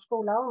i vård,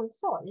 skola och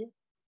omsorg,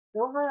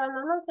 då har jag en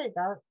annan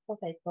sida på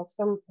Facebook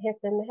som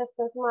heter Med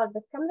hästen som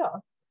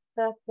arbetskamrat.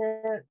 Så att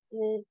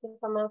vi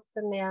tillsammans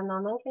med en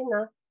annan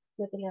kvinna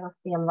som heter Lena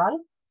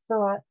Stenvall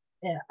så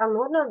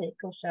anordnar vi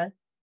kurser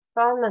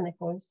för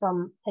människor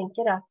som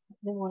tänker att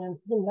det vore en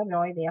himla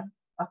bra idé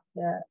att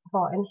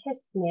ha en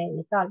häst med i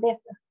mitt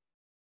arbete.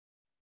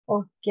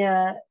 Och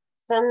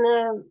sen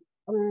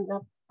om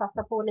jag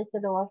passar på lite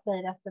då och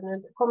säger att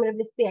nu kommer det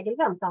bli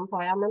spegelvänt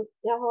antar jag, men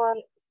jag har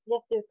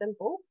gett ut en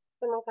bok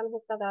som man kan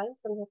hitta där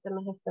som heter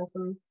Med hästen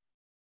som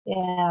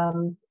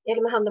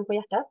eller med handen på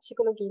hjärtat,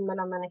 psykologi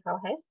mellan människa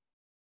och häst.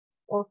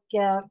 Och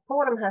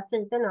på de här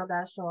sidorna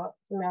där så,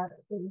 som jag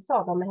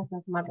sa då, med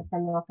hästen som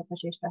arbetskamrat på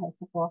Kyrsta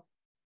hästen på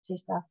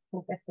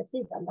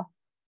kyrsta.se-sidan då.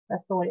 Där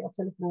står det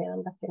också lite mer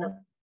om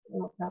böckerna.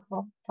 Man kan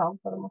få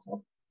tag på dem och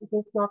så. Det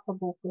finns snart på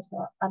Bokus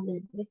och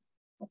Adlibris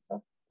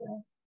också.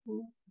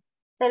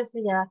 Säljs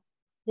via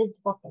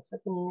ridsport också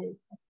till min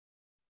ridsport.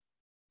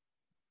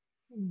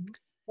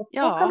 Och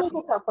då kan man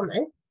få tag på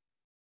mig.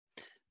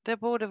 Det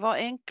borde vara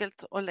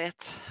enkelt och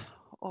lätt.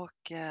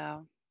 Och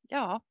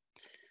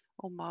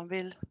om man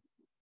vill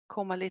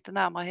komma lite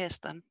närmare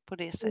hästen på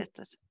det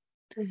sättet.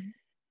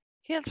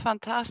 Helt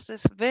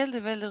fantastiskt,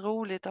 väldigt, väldigt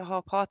roligt att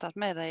ha pratat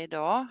med dig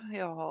idag.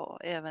 Jag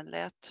har även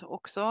lärt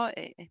också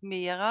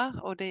mera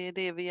och det är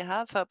det vi är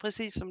här för.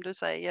 Precis som du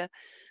säger,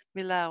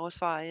 vi lär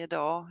oss varje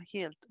dag.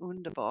 Helt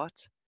underbart.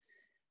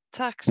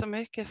 Tack så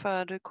mycket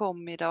för att du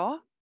kom idag.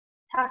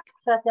 Tack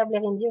för att jag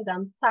blev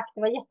inbjuden. Tack,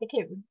 det var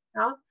jättekul.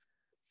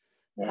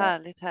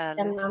 Härligt.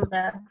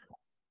 Spännande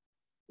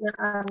med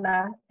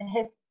alla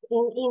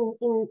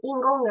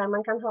ingångar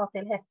man kan ha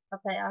till häst, så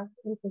att säga,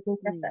 i sitt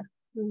intresse.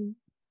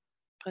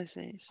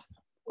 Precis.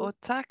 Och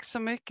tack så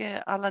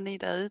mycket alla ni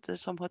där ute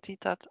som har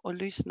tittat och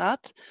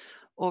lyssnat.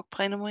 Och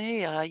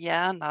prenumerera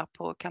gärna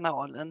på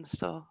kanalen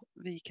så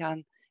vi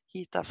kan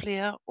hitta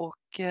fler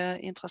och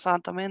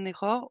intressanta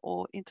människor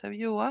och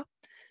intervjua.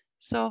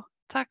 Så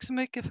tack så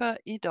mycket för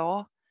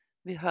idag.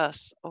 Vi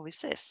hörs och vi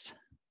ses.